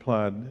 Jesus,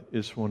 replied,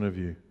 "It's one of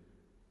you."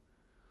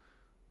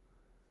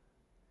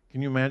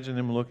 Can you imagine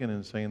him looking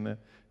and saying that?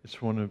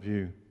 It's one of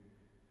you.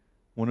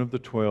 One of the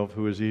 12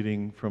 who is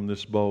eating from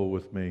this bowl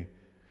with me.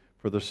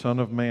 For the Son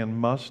of Man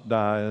must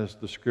die, as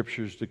the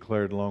Scriptures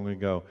declared long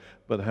ago.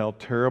 But how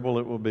terrible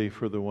it will be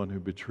for the one who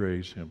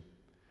betrays him.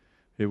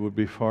 It would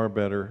be far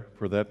better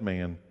for that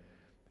man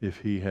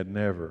if he had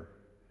never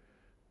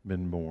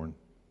been born.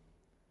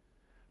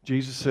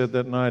 Jesus said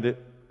that night,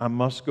 I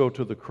must go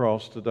to the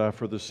cross to die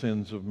for the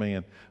sins of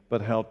man,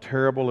 but how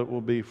terrible it will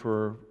be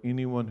for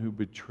anyone who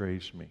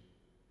betrays me.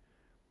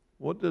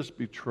 What does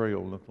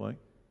betrayal look like?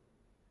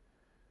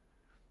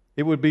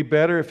 It would be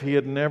better if he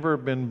had never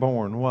been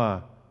born.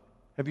 Why?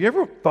 Have you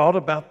ever thought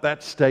about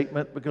that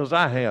statement? Because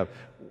I have.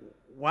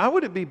 Why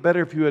would it be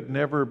better if you had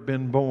never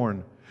been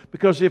born?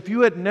 Because if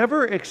you had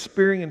never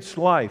experienced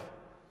life,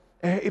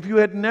 if you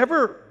had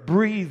never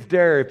breathed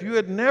air, if you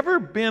had never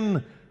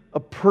been a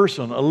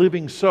person, a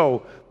living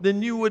soul,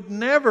 then you would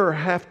never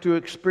have to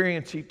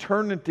experience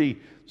eternity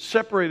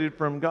separated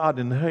from God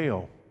in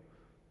hell.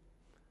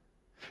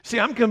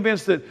 See, I'm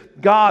convinced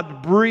that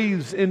God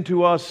breathes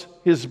into us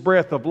His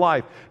breath of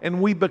life,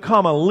 and we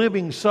become a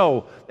living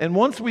soul. And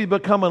once we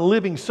become a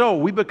living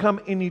soul, we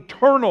become an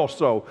eternal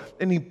soul,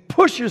 and He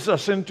pushes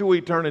us into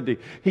eternity.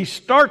 He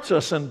starts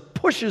us and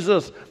pushes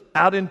us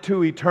out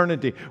into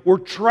eternity. We're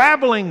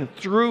traveling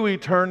through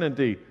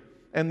eternity.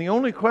 And the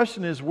only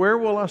question is, where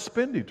will I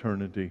spend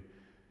eternity?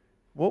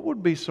 What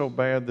would be so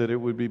bad that it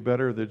would be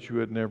better that you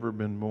had never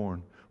been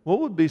born?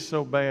 What would be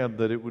so bad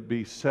that it would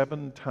be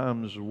 7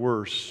 times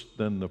worse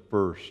than the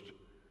first?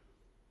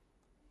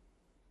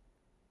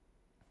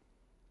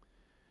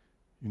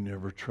 You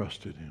never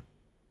trusted Him.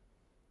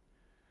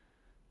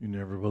 You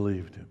never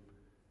believed Him.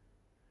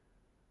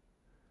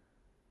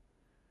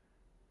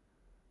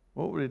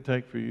 What would it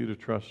take for you to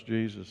trust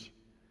Jesus? Do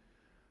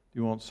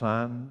you want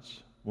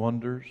signs,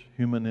 wonders,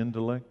 human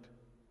intellect?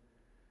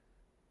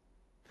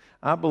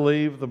 I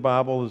believe the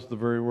Bible is the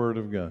very Word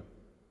of God.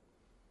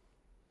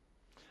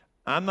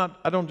 I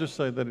don't just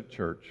say that at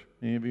church.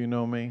 Any of you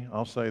know me?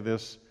 I'll say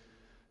this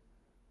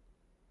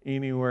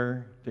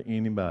anywhere to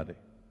anybody.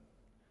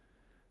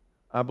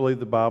 I believe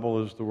the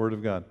Bible is the Word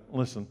of God.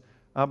 Listen,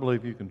 I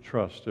believe you can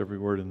trust every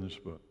word in this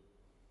book.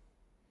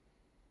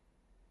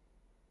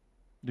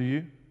 Do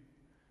you?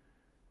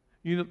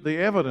 You know, the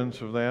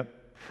evidence of that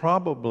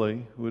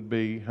probably would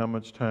be how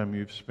much time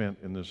you've spent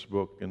in this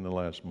book in the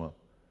last month.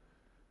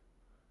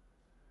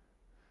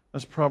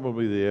 That's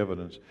probably the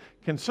evidence.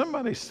 Can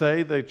somebody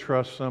say they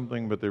trust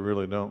something but they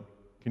really don't?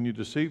 Can you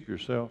deceive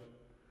yourself?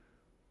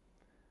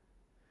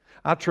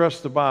 I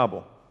trust the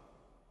Bible.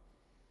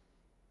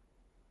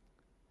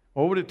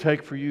 What would it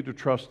take for you to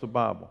trust the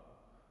Bible?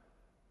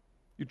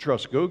 You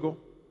trust Google.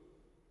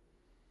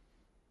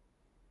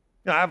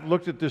 Now, I've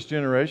looked at this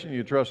generation.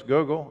 You trust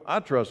Google.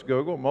 I trust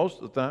Google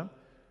most of the time.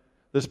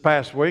 This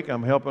past week,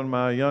 I'm helping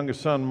my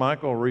youngest son,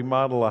 Michael,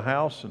 remodel a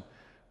house, and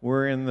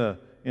we're in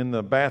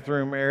the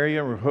bathroom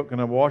area. We're hooking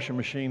a washing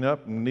machine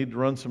up and need to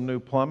run some new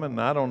plumbing.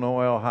 And I don't know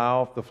how high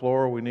off the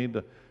floor we need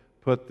to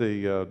put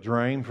the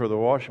drain for the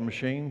washing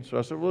machine. So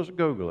I said, well, let's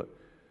Google it.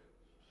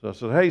 So I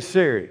said, hey,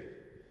 Siri,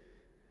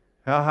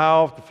 how high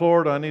off the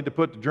floor do I need to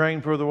put the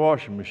drain for the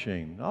washing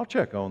machine? I'll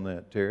check on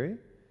that, Terry.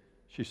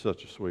 She's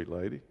such a sweet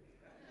lady.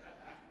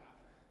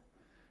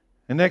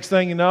 And next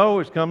thing you know,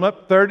 it's come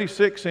up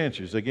 36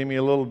 inches. They give me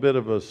a little bit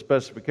of a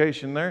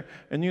specification there.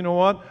 And you know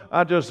what?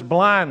 I just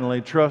blindly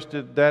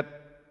trusted that.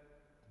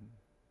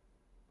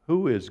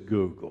 Who is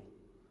Google?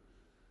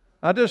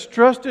 I just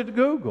trusted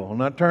Google.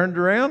 And I turned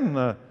around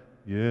and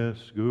yes,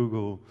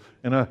 Google.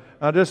 And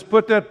I just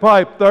put that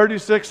pipe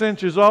 36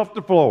 inches off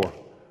the floor.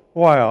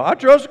 Wow, I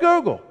trust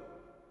Google.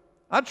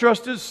 I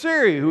trusted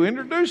Siri, who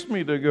introduced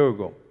me to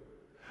Google.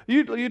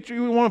 You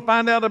want to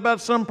find out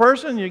about some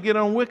person, you get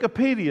on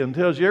Wikipedia and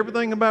tells you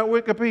everything about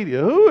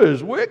Wikipedia. Who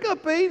is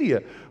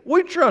Wikipedia?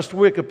 We trust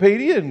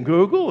Wikipedia and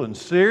Google and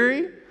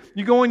Siri.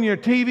 You go in your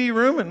TV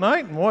room at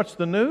night and watch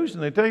the news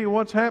and they tell you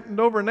what's happened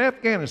over in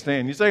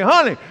Afghanistan. You say,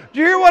 honey, did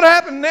you hear what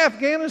happened in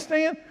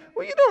Afghanistan?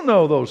 Well, you don't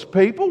know those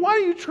people. Why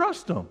do you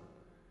trust them?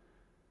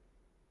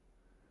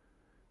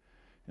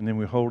 And then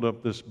we hold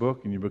up this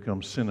book and you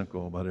become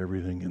cynical about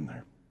everything in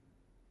there.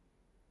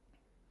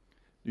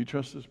 Do you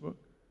trust this book?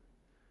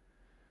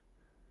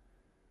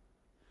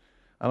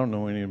 I don't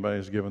know anybody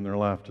who's given their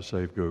life to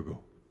save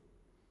Google.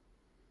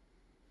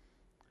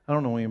 I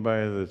don't know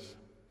anybody that's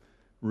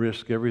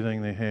risked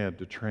everything they had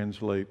to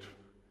translate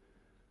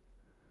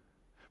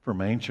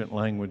from ancient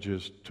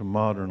languages to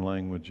modern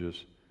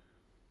languages,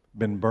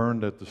 been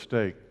burned at the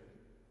stake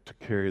to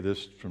carry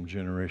this from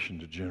generation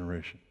to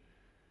generation.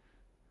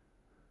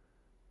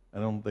 They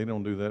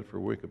don't do that for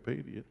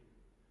Wikipedia.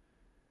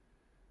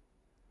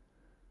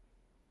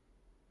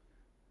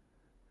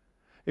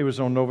 It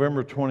was on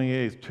November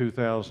 28th,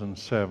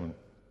 2007.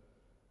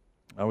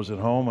 I was at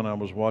home and I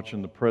was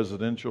watching the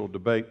presidential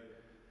debate,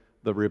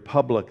 the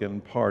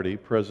Republican Party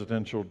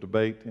presidential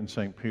debate in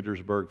St.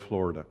 Petersburg,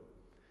 Florida.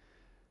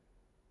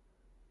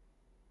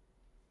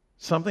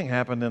 Something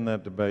happened in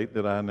that debate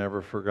that I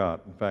never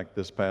forgot. In fact,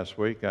 this past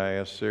week I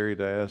asked Siri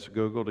to ask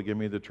Google to give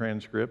me the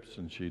transcripts,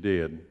 and she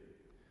did,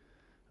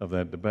 of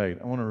that debate.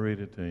 I want to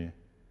read it to you.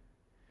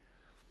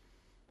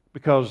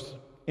 Because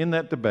in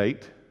that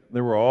debate,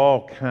 there were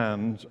all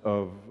kinds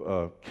of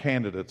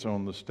candidates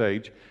on the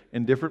stage,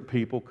 and different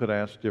people could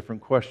ask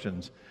different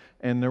questions.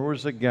 And there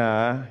was a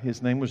guy,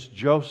 his name was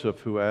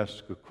Joseph, who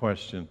asked a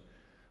question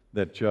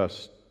that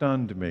just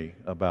stunned me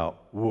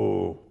about,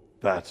 whoa,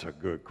 that's a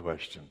good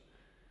question.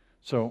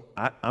 So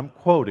I'm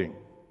quoting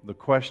the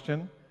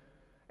question,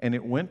 and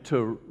it went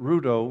to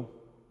Rudy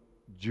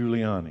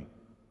Giuliani.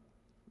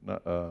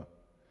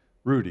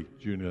 Rudy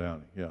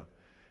Giuliani, yeah.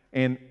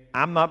 And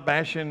I'm not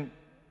bashing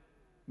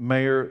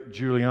Mayor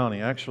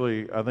Giuliani.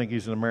 Actually, I think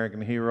he's an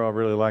American hero. I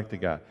really like the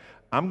guy.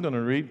 I'm going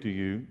to read to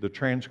you the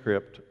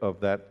transcript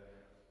of that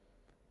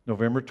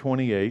November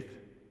 28th,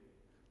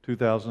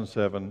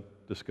 2007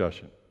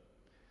 discussion.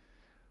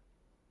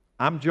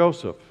 I'm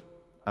Joseph.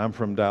 I'm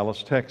from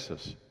Dallas,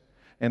 Texas.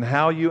 And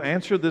how you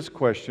answer this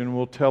question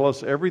will tell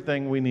us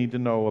everything we need to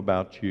know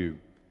about you.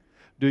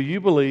 Do you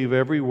believe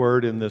every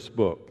word in this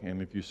book?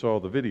 And if you saw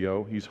the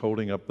video, he's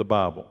holding up the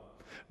Bible.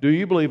 Do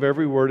you believe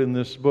every word in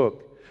this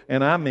book?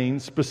 And I mean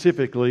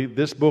specifically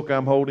this book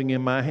I'm holding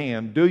in my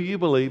hand. Do you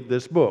believe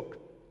this book?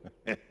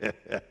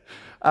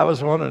 I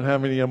was wondering how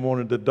many of them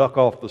wanted to duck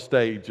off the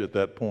stage at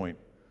that point.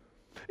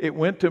 It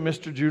went to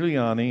Mr.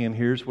 Giuliani, and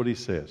here's what he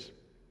says.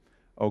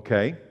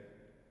 Okay,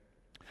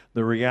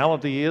 the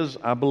reality is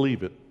I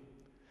believe it.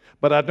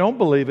 But I don't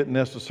believe it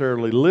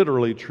necessarily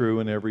literally true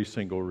in every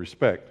single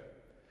respect.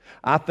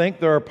 I think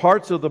there are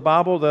parts of the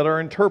Bible that are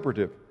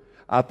interpretive.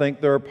 I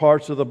think there are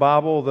parts of the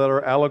Bible that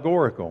are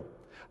allegorical.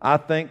 I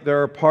think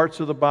there are parts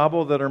of the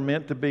Bible that are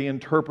meant to be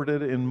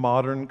interpreted in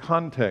modern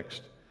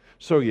context.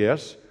 So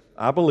yes,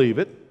 I believe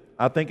it.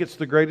 I think it's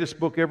the greatest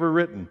book ever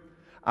written.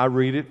 I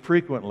read it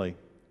frequently.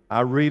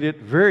 I read it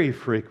very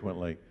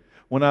frequently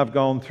when I've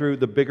gone through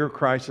the bigger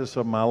crisis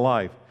of my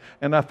life.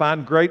 And I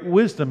find great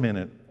wisdom in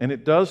it. And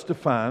it does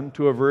define,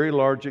 to a very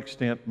large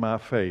extent, my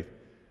faith.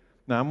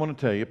 Now, I'm going to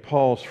tell you,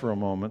 pause for a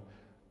moment.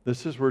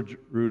 This is where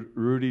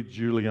Rudy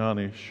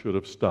Giuliani should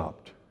have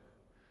stopped.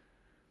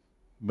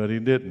 But he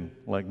didn't.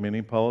 Like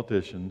many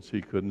politicians,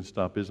 he couldn't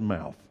stop his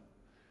mouth.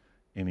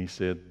 And he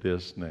said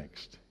this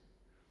next.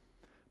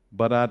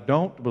 But I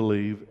don't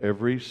believe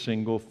every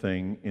single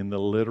thing in the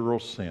literal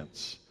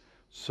sense,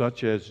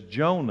 such as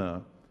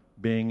Jonah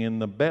being in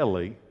the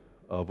belly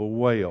of a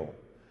whale.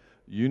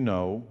 You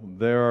know,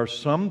 there are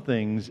some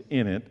things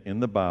in it, in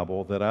the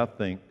Bible, that I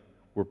think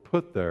were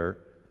put there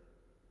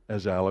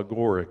as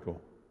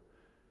allegorical.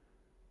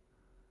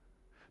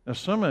 Now,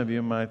 some of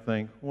you might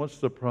think, what's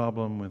the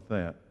problem with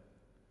that?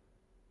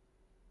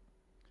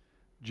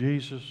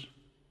 Jesus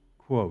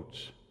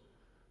quotes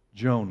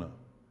Jonah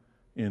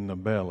in the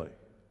belly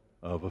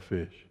of a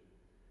fish.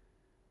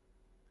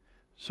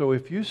 So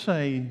if you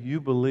say you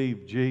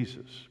believe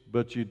Jesus,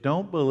 but you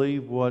don't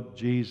believe what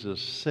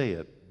Jesus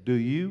said, do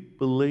you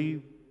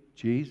believe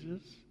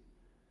Jesus?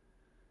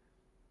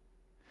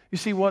 You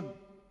see, what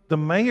the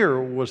mayor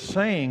was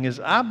saying is,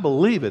 I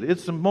believe it.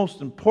 It's the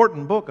most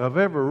important book I've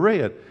ever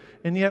read.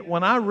 And yet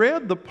when I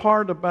read the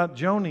part about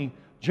Joni,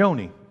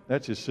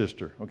 that's his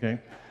sister, okay?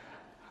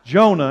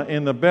 Jonah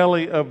in the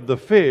belly of the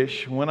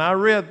fish, when I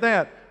read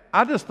that,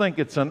 I just think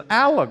it's an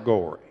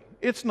allegory.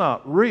 It's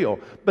not real.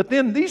 But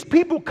then these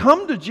people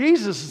come to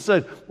Jesus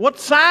and say, what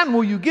sign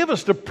will you give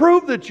us to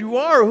prove that you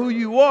are who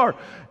you are?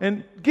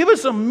 And give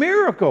us a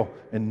miracle.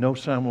 And no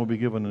sign will be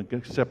given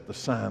except the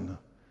sign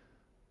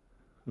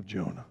of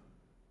Jonah.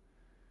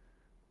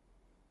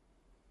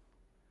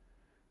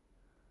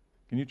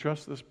 Can you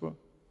trust this book?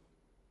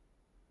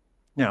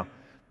 Now,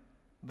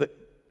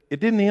 it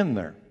didn't end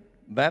there.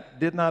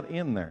 That did not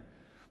end there.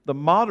 The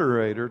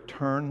moderator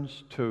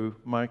turns to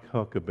Mike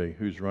Huckabee,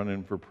 who's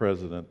running for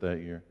president that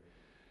year.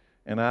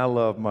 And I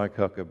love Mike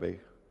Huckabee.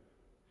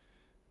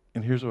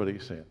 And here's what he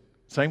said.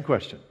 Same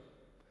question.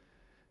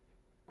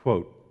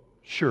 Quote,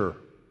 sure,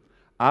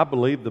 I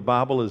believe the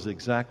Bible is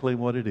exactly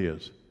what it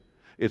is.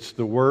 It's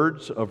the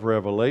words of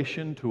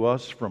revelation to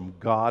us from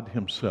God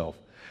Himself.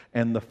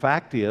 And the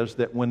fact is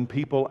that when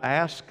people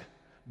ask,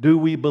 do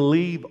we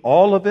believe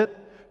all of it?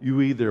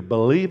 You either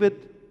believe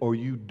it or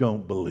you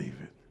don't believe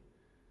it.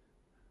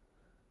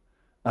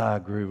 I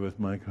agree with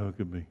Mike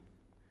Huckabee.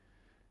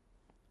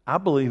 I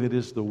believe it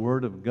is the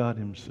Word of God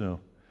Himself.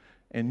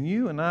 And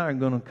you and I are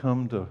going to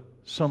come to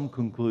some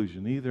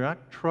conclusion. Either I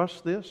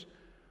trust this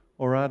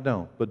or I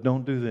don't. But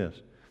don't do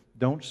this.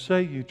 Don't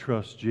say you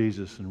trust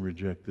Jesus and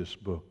reject this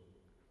book.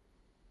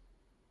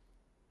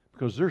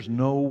 Because there's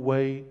no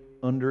way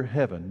under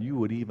heaven you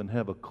would even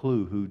have a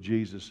clue who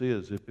Jesus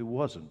is if it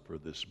wasn't for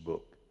this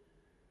book.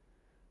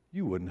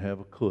 You wouldn't have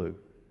a clue.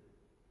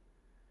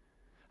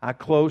 I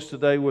close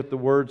today with the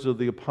words of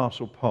the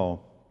Apostle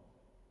Paul,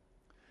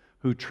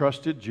 who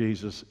trusted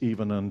Jesus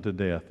even unto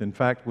death. In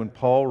fact, when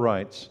Paul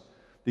writes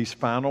these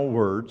final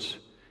words,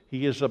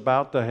 he is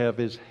about to have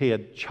his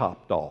head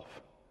chopped off.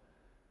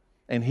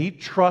 And he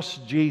trusts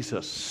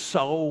Jesus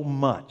so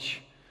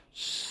much,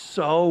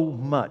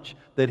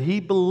 that he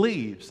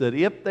believes that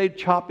if they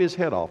chop his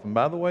head off, and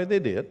by the way, they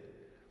did,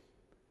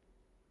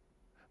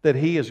 that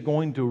he is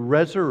going to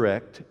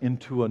resurrect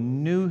into a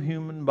new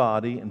human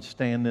body and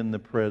stand in the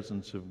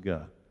presence of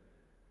God.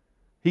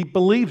 He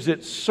believes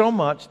it so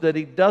much that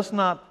he does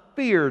not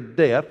fear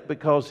death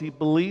because he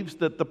believes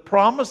that the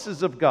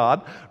promises of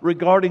God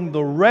regarding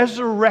the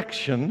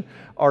resurrection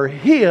are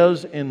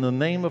his in the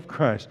name of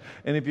Christ.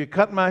 And if you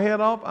cut my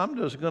head off, I'm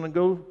just going to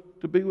go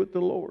to be with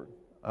the Lord.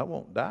 I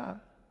won't die.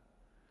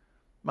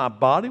 My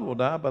body will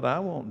die, but I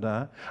won't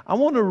die. I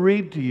want to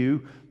read to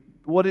you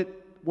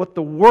what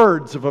the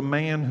words of a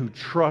man who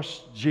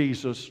trusts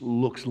Jesus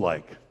looks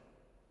like.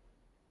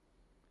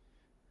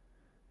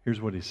 Here's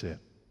what he said.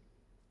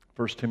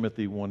 1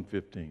 Timothy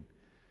 1:15.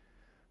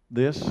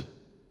 This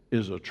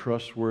is a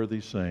trustworthy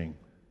saying,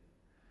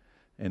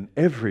 and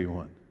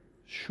everyone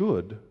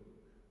should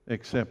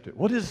accept it.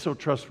 What is so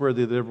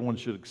trustworthy that everyone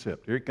should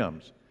accept? Here it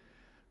comes.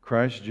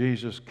 Christ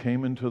Jesus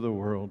came into the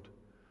world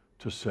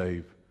to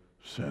save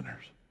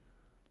sinners.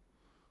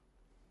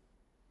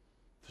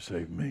 To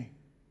save me.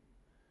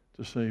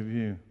 To save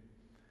you.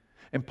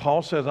 And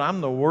Paul says,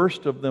 I'm the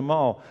worst of them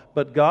all.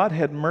 But God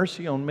had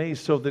mercy on me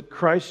so that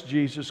Christ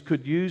Jesus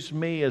could use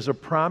me as a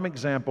prime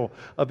example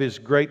of His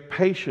great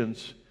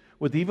patience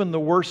with even the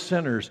worst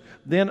sinners.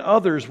 Then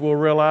others will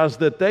realize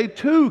that they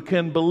too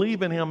can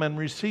believe in Him and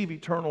receive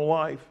eternal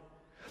life.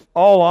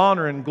 All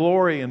honor and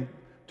glory and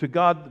to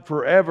God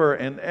forever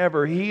and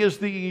ever. He is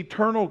the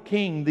eternal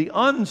King, the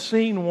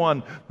unseen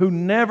one who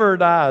never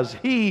dies.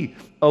 He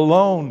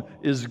alone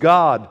is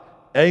God.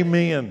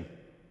 Amen.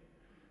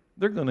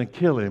 They're going to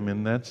kill Him,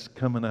 and that's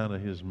coming out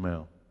of His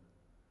mouth.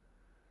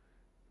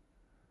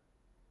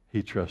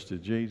 He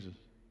trusted Jesus.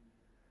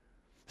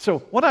 So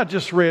what I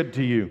just read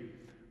to you,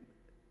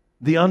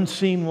 the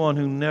unseen one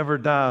who never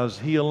dies,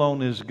 He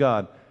alone is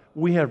God.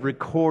 We have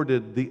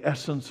recorded the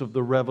essence of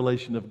the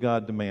revelation of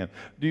God to man.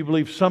 Do you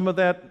believe some of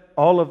that,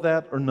 all of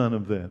that, or none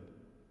of that?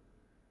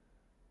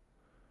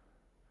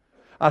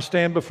 I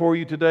stand before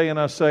you today and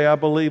I say, I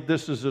believe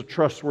this is a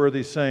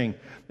trustworthy saying,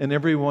 and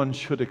everyone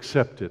should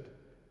accept it.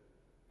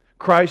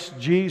 Christ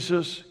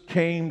Jesus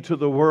came to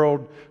the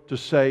world to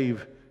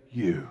save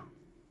you.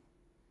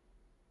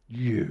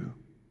 You.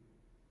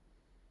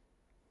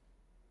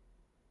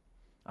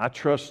 I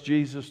trust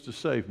Jesus to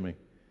save me.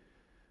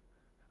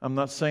 I'm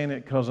not saying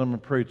it because I'm a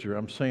preacher.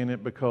 I'm saying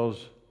it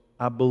because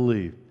I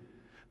believe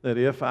that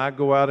if I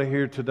go out of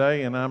here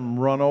today and I'm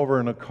run over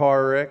in a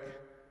car wreck,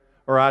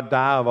 or I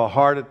die of a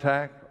heart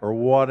attack, or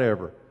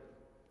whatever,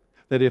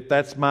 that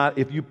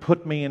if you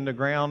put me in the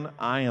ground,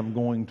 I am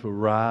going to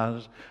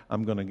rise.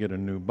 I'm going to get a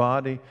new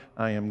body.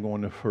 I am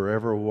going to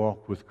forever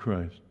walk with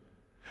Christ.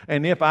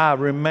 And if I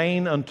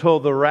remain until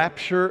the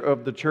rapture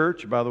of the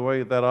church, by the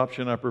way, that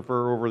option I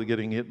prefer over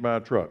getting hit by a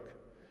truck.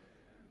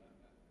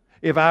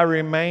 If I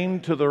remain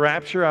to the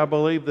rapture, I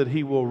believe that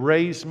He will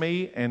raise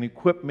me and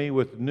equip me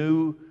with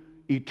new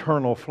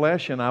eternal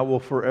flesh, and I will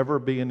forever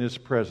be in His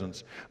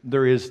presence.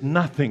 There is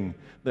nothing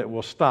that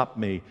will stop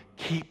me,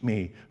 keep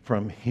me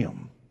from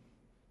Him.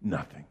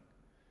 Nothing.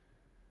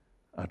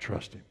 I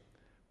trust Him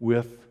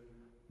with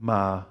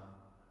my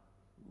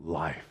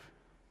life.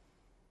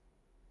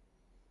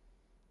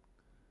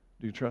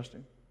 Do you trust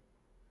Him?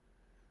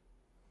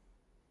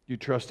 Do you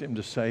trust Him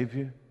to save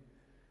you?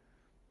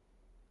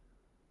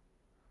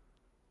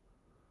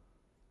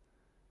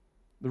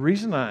 The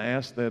reason I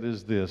ask that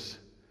is this.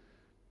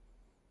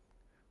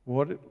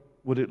 What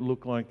would it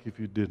look like if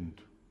you didn't?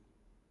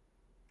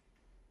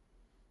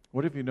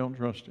 What if you don't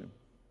trust Him?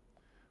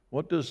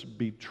 What does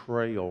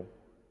betrayal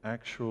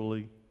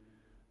actually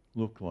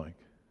look like?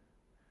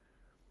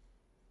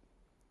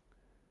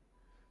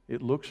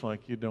 It looks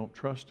like you don't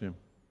trust Him.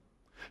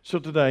 So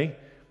today,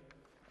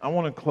 I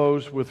want to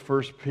close with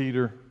 1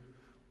 Peter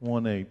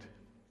 1:8.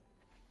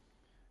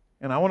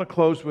 And I want to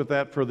close with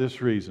that for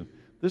this reason.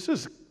 This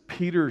is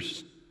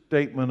Peter's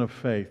statement of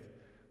faith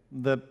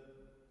that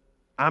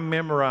I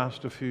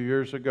memorized a few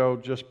years ago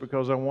just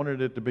because I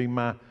wanted it to be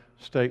my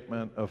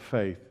statement of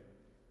faith.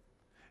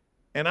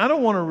 And I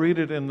don't want to read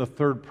it in the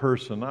third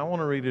person. I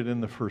want to read it in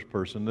the first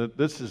person. That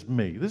this is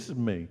me. This is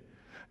me.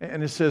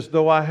 And it says,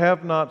 though I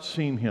have not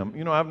seen Him.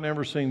 You know, I've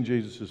never seen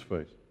Jesus'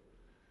 face.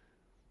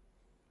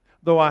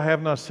 Though I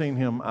have not seen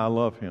Him, I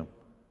love Him.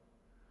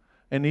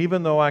 And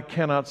even though I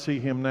cannot see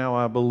Him now,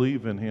 I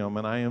believe in Him,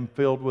 and I am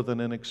filled with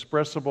an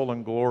inexpressible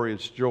and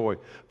glorious joy,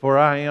 for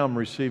I am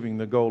receiving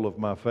the goal of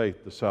my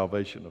faith, the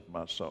salvation of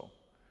my soul.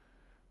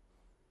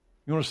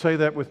 You want to say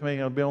that with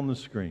me? I'll be on the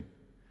screen.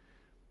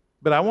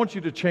 But I want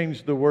you to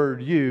change the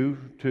word you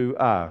to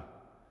I,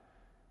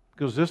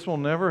 because this will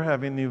never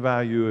have any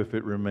value if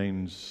it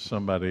remains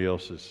somebody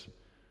else's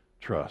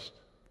trust.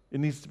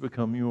 It needs to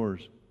become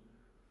yours.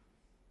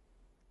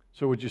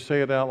 So would you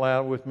say it out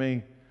loud with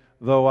me?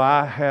 Though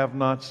I have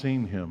not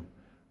seen Him,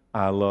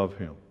 I love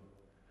Him.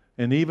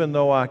 And even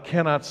though I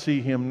cannot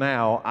see Him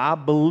now, I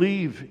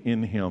believe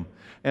in Him.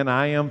 And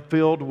I am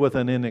filled with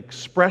an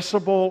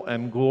inexpressible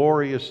and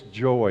glorious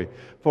joy.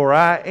 For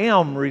I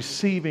am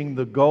receiving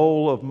the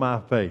goal of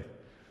my faith,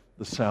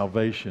 the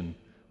salvation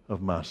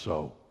of my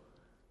soul.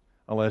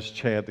 I'll ask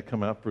Chad to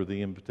come out for the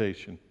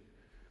invitation.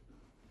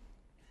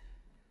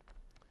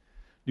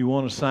 Do you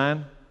want a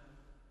sign?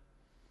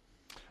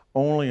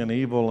 Only an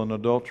evil and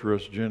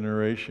adulterous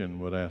generation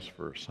would ask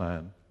for a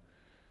sign.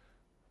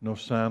 No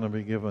sign will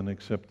be given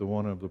except the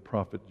one of the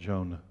prophet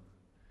Jonah.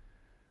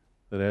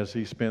 That as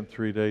he spent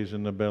 3 days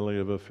in the belly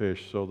of a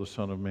fish, so the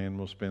Son of Man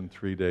will spend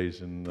 3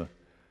 days in the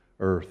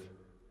earth.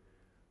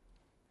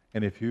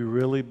 And if you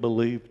really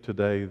believe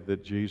today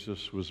that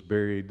Jesus was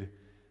buried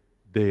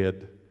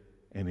dead,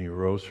 and he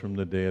rose from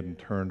the dead and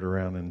turned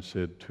around and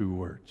said 2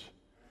 words,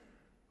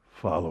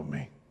 follow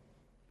me.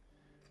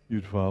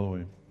 You'd follow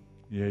him.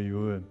 Yeah, you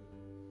would.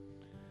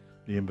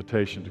 The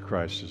invitation to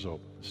Christ is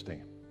open.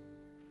 Stand.